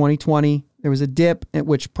know that 2020, there was a dip,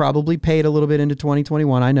 which probably paid a little bit into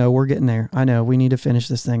 2021. I know, we're getting there. I know, we need to finish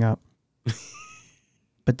this thing up.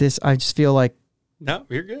 But I just feel like... No,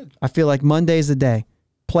 you're good. I feel like Monday's the day.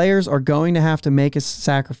 Players are going to have to make a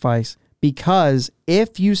sacrifice because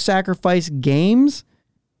if you sacrifice games,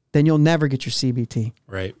 then you'll never get your CBT.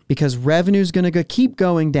 Right. Because revenue's going to keep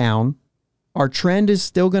going down. Our trend is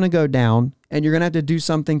still going to go down, and you're going to have to do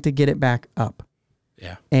something to get it back up.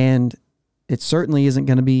 Yeah. And it certainly isn't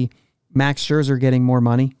going to be Max Scherzer getting more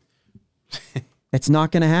money. It's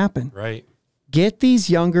not going to happen. Right. Get these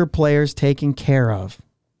younger players taken care of.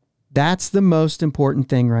 That's the most important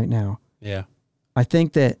thing right now. Yeah. I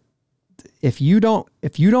think that if you don't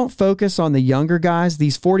focus on the younger guys,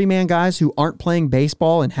 these 40-man guys who aren't playing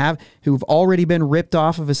baseball and who've already been ripped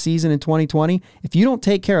off of a season in 2020, if you don't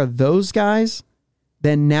take care of those guys,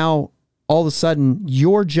 then now all of a sudden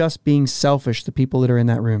you're just being selfish, the people that are in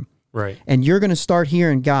that room. Right. And you're going to start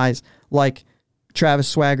hearing guys like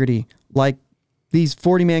Travis Swaggerty, like these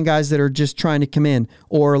 40-man guys that are just trying to come in,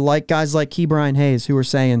 or like guys like Ke'Bryan Hayes who are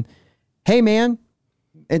saying, hey, man,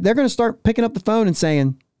 and they're going to start picking up the phone and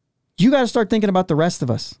saying, you got to start thinking about the rest of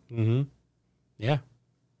us. Mm-hmm. Yeah.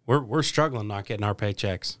 We're struggling not getting our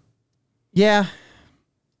paychecks. Yeah.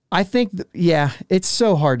 I think, it's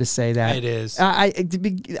so hard to say that. It is.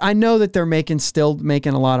 I know that they're still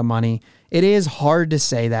making a lot of money. It is hard to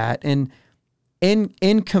say that. And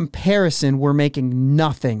in comparison, we're making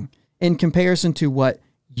nothing. In comparison to what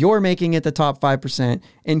you're making at the top 5%,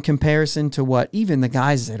 in comparison to what even the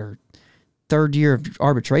guys that are third year of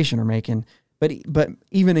arbitration are making. But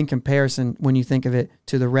even in comparison, when you think of it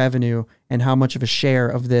to the revenue and how much of a share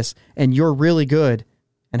of this, and you're really good,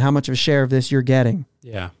 and how much of a share of this you're getting.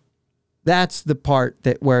 Yeah. That's the part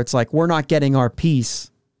where it's like, we're not getting our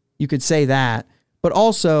piece. You could say that. But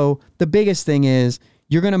also, the biggest thing is,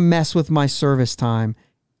 you're going to mess with my service time,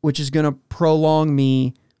 which is going to prolong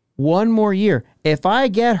me one more year. If I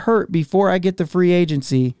get hurt before I get the free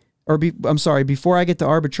agency, before I get to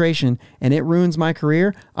arbitration and it ruins my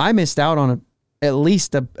career, I missed out on at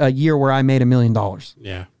least a year where I made $1 million.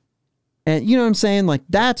 Yeah. And you know what I'm saying? Like,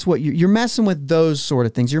 that's what you're messing with, those sort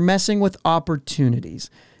of things. You're messing with opportunities.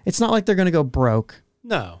 It's not like they're going to go broke.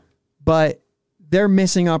 No. But they're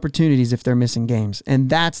missing opportunities if they're missing games. And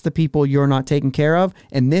that's the people you're not taking care of.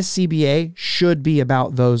 And this CBA should be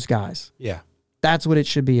about those guys. Yeah. That's what it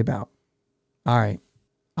should be about. All right.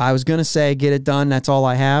 I was going to say get it done. That's all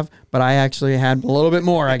I have. But I actually had a little bit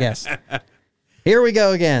more, I guess. Here we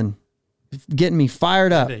go again. Getting me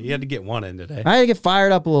fired up. You had to get one in today. I had to get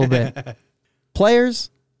fired up a little bit. Players,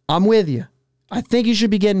 I'm with you. I think you should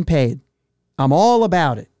be getting paid. I'm all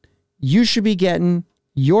about it. You should be getting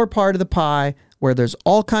your part of the pie where there's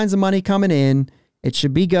all kinds of money coming in. It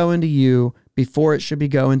should be going to you before it should be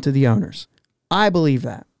going to the owners. I believe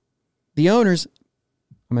that. The owners,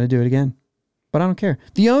 I'm going to do it again, but I don't care.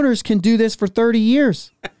 The owners can do this for 30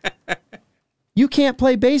 years. You can't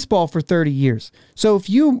play baseball for 30 years. So if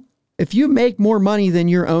you make more money than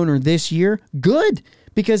your owner this year, good,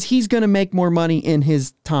 because he's going to make more money in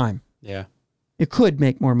his time. Yeah. It could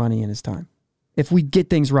make more money in his time if we get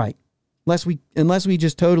things right. Unless we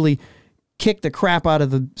just totally kick the crap out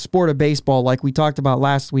of the sport of baseball like we talked about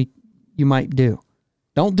last week, you might do.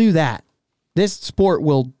 Don't do that. This sport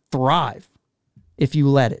will thrive if you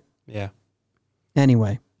let it. Yeah.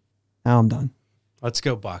 Anyway, now I'm done. Let's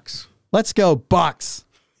go Bucks. Let's go Bucks.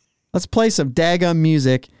 Let's play some daggum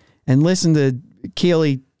music and listen to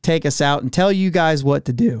Keely take us out and tell you guys what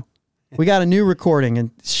to do. We got a new recording,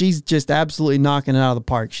 and she's just absolutely knocking it out of the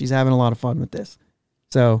park. She's having a lot of fun with this.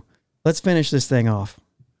 So let's finish this thing off.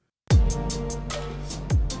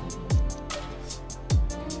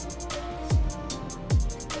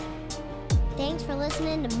 Thanks for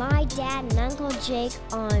listening to my dad and Uncle Jake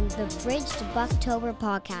on the Bridge to Bucktober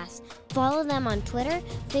podcast. Follow them on Twitter,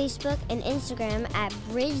 Facebook, and Instagram at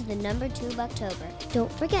Bridge2Bucktober.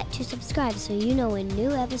 Don't forget to subscribe so you know when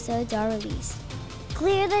new episodes are released.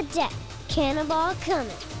 Clear the deck, cannonball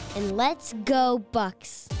coming, and let's go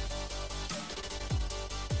Bucks!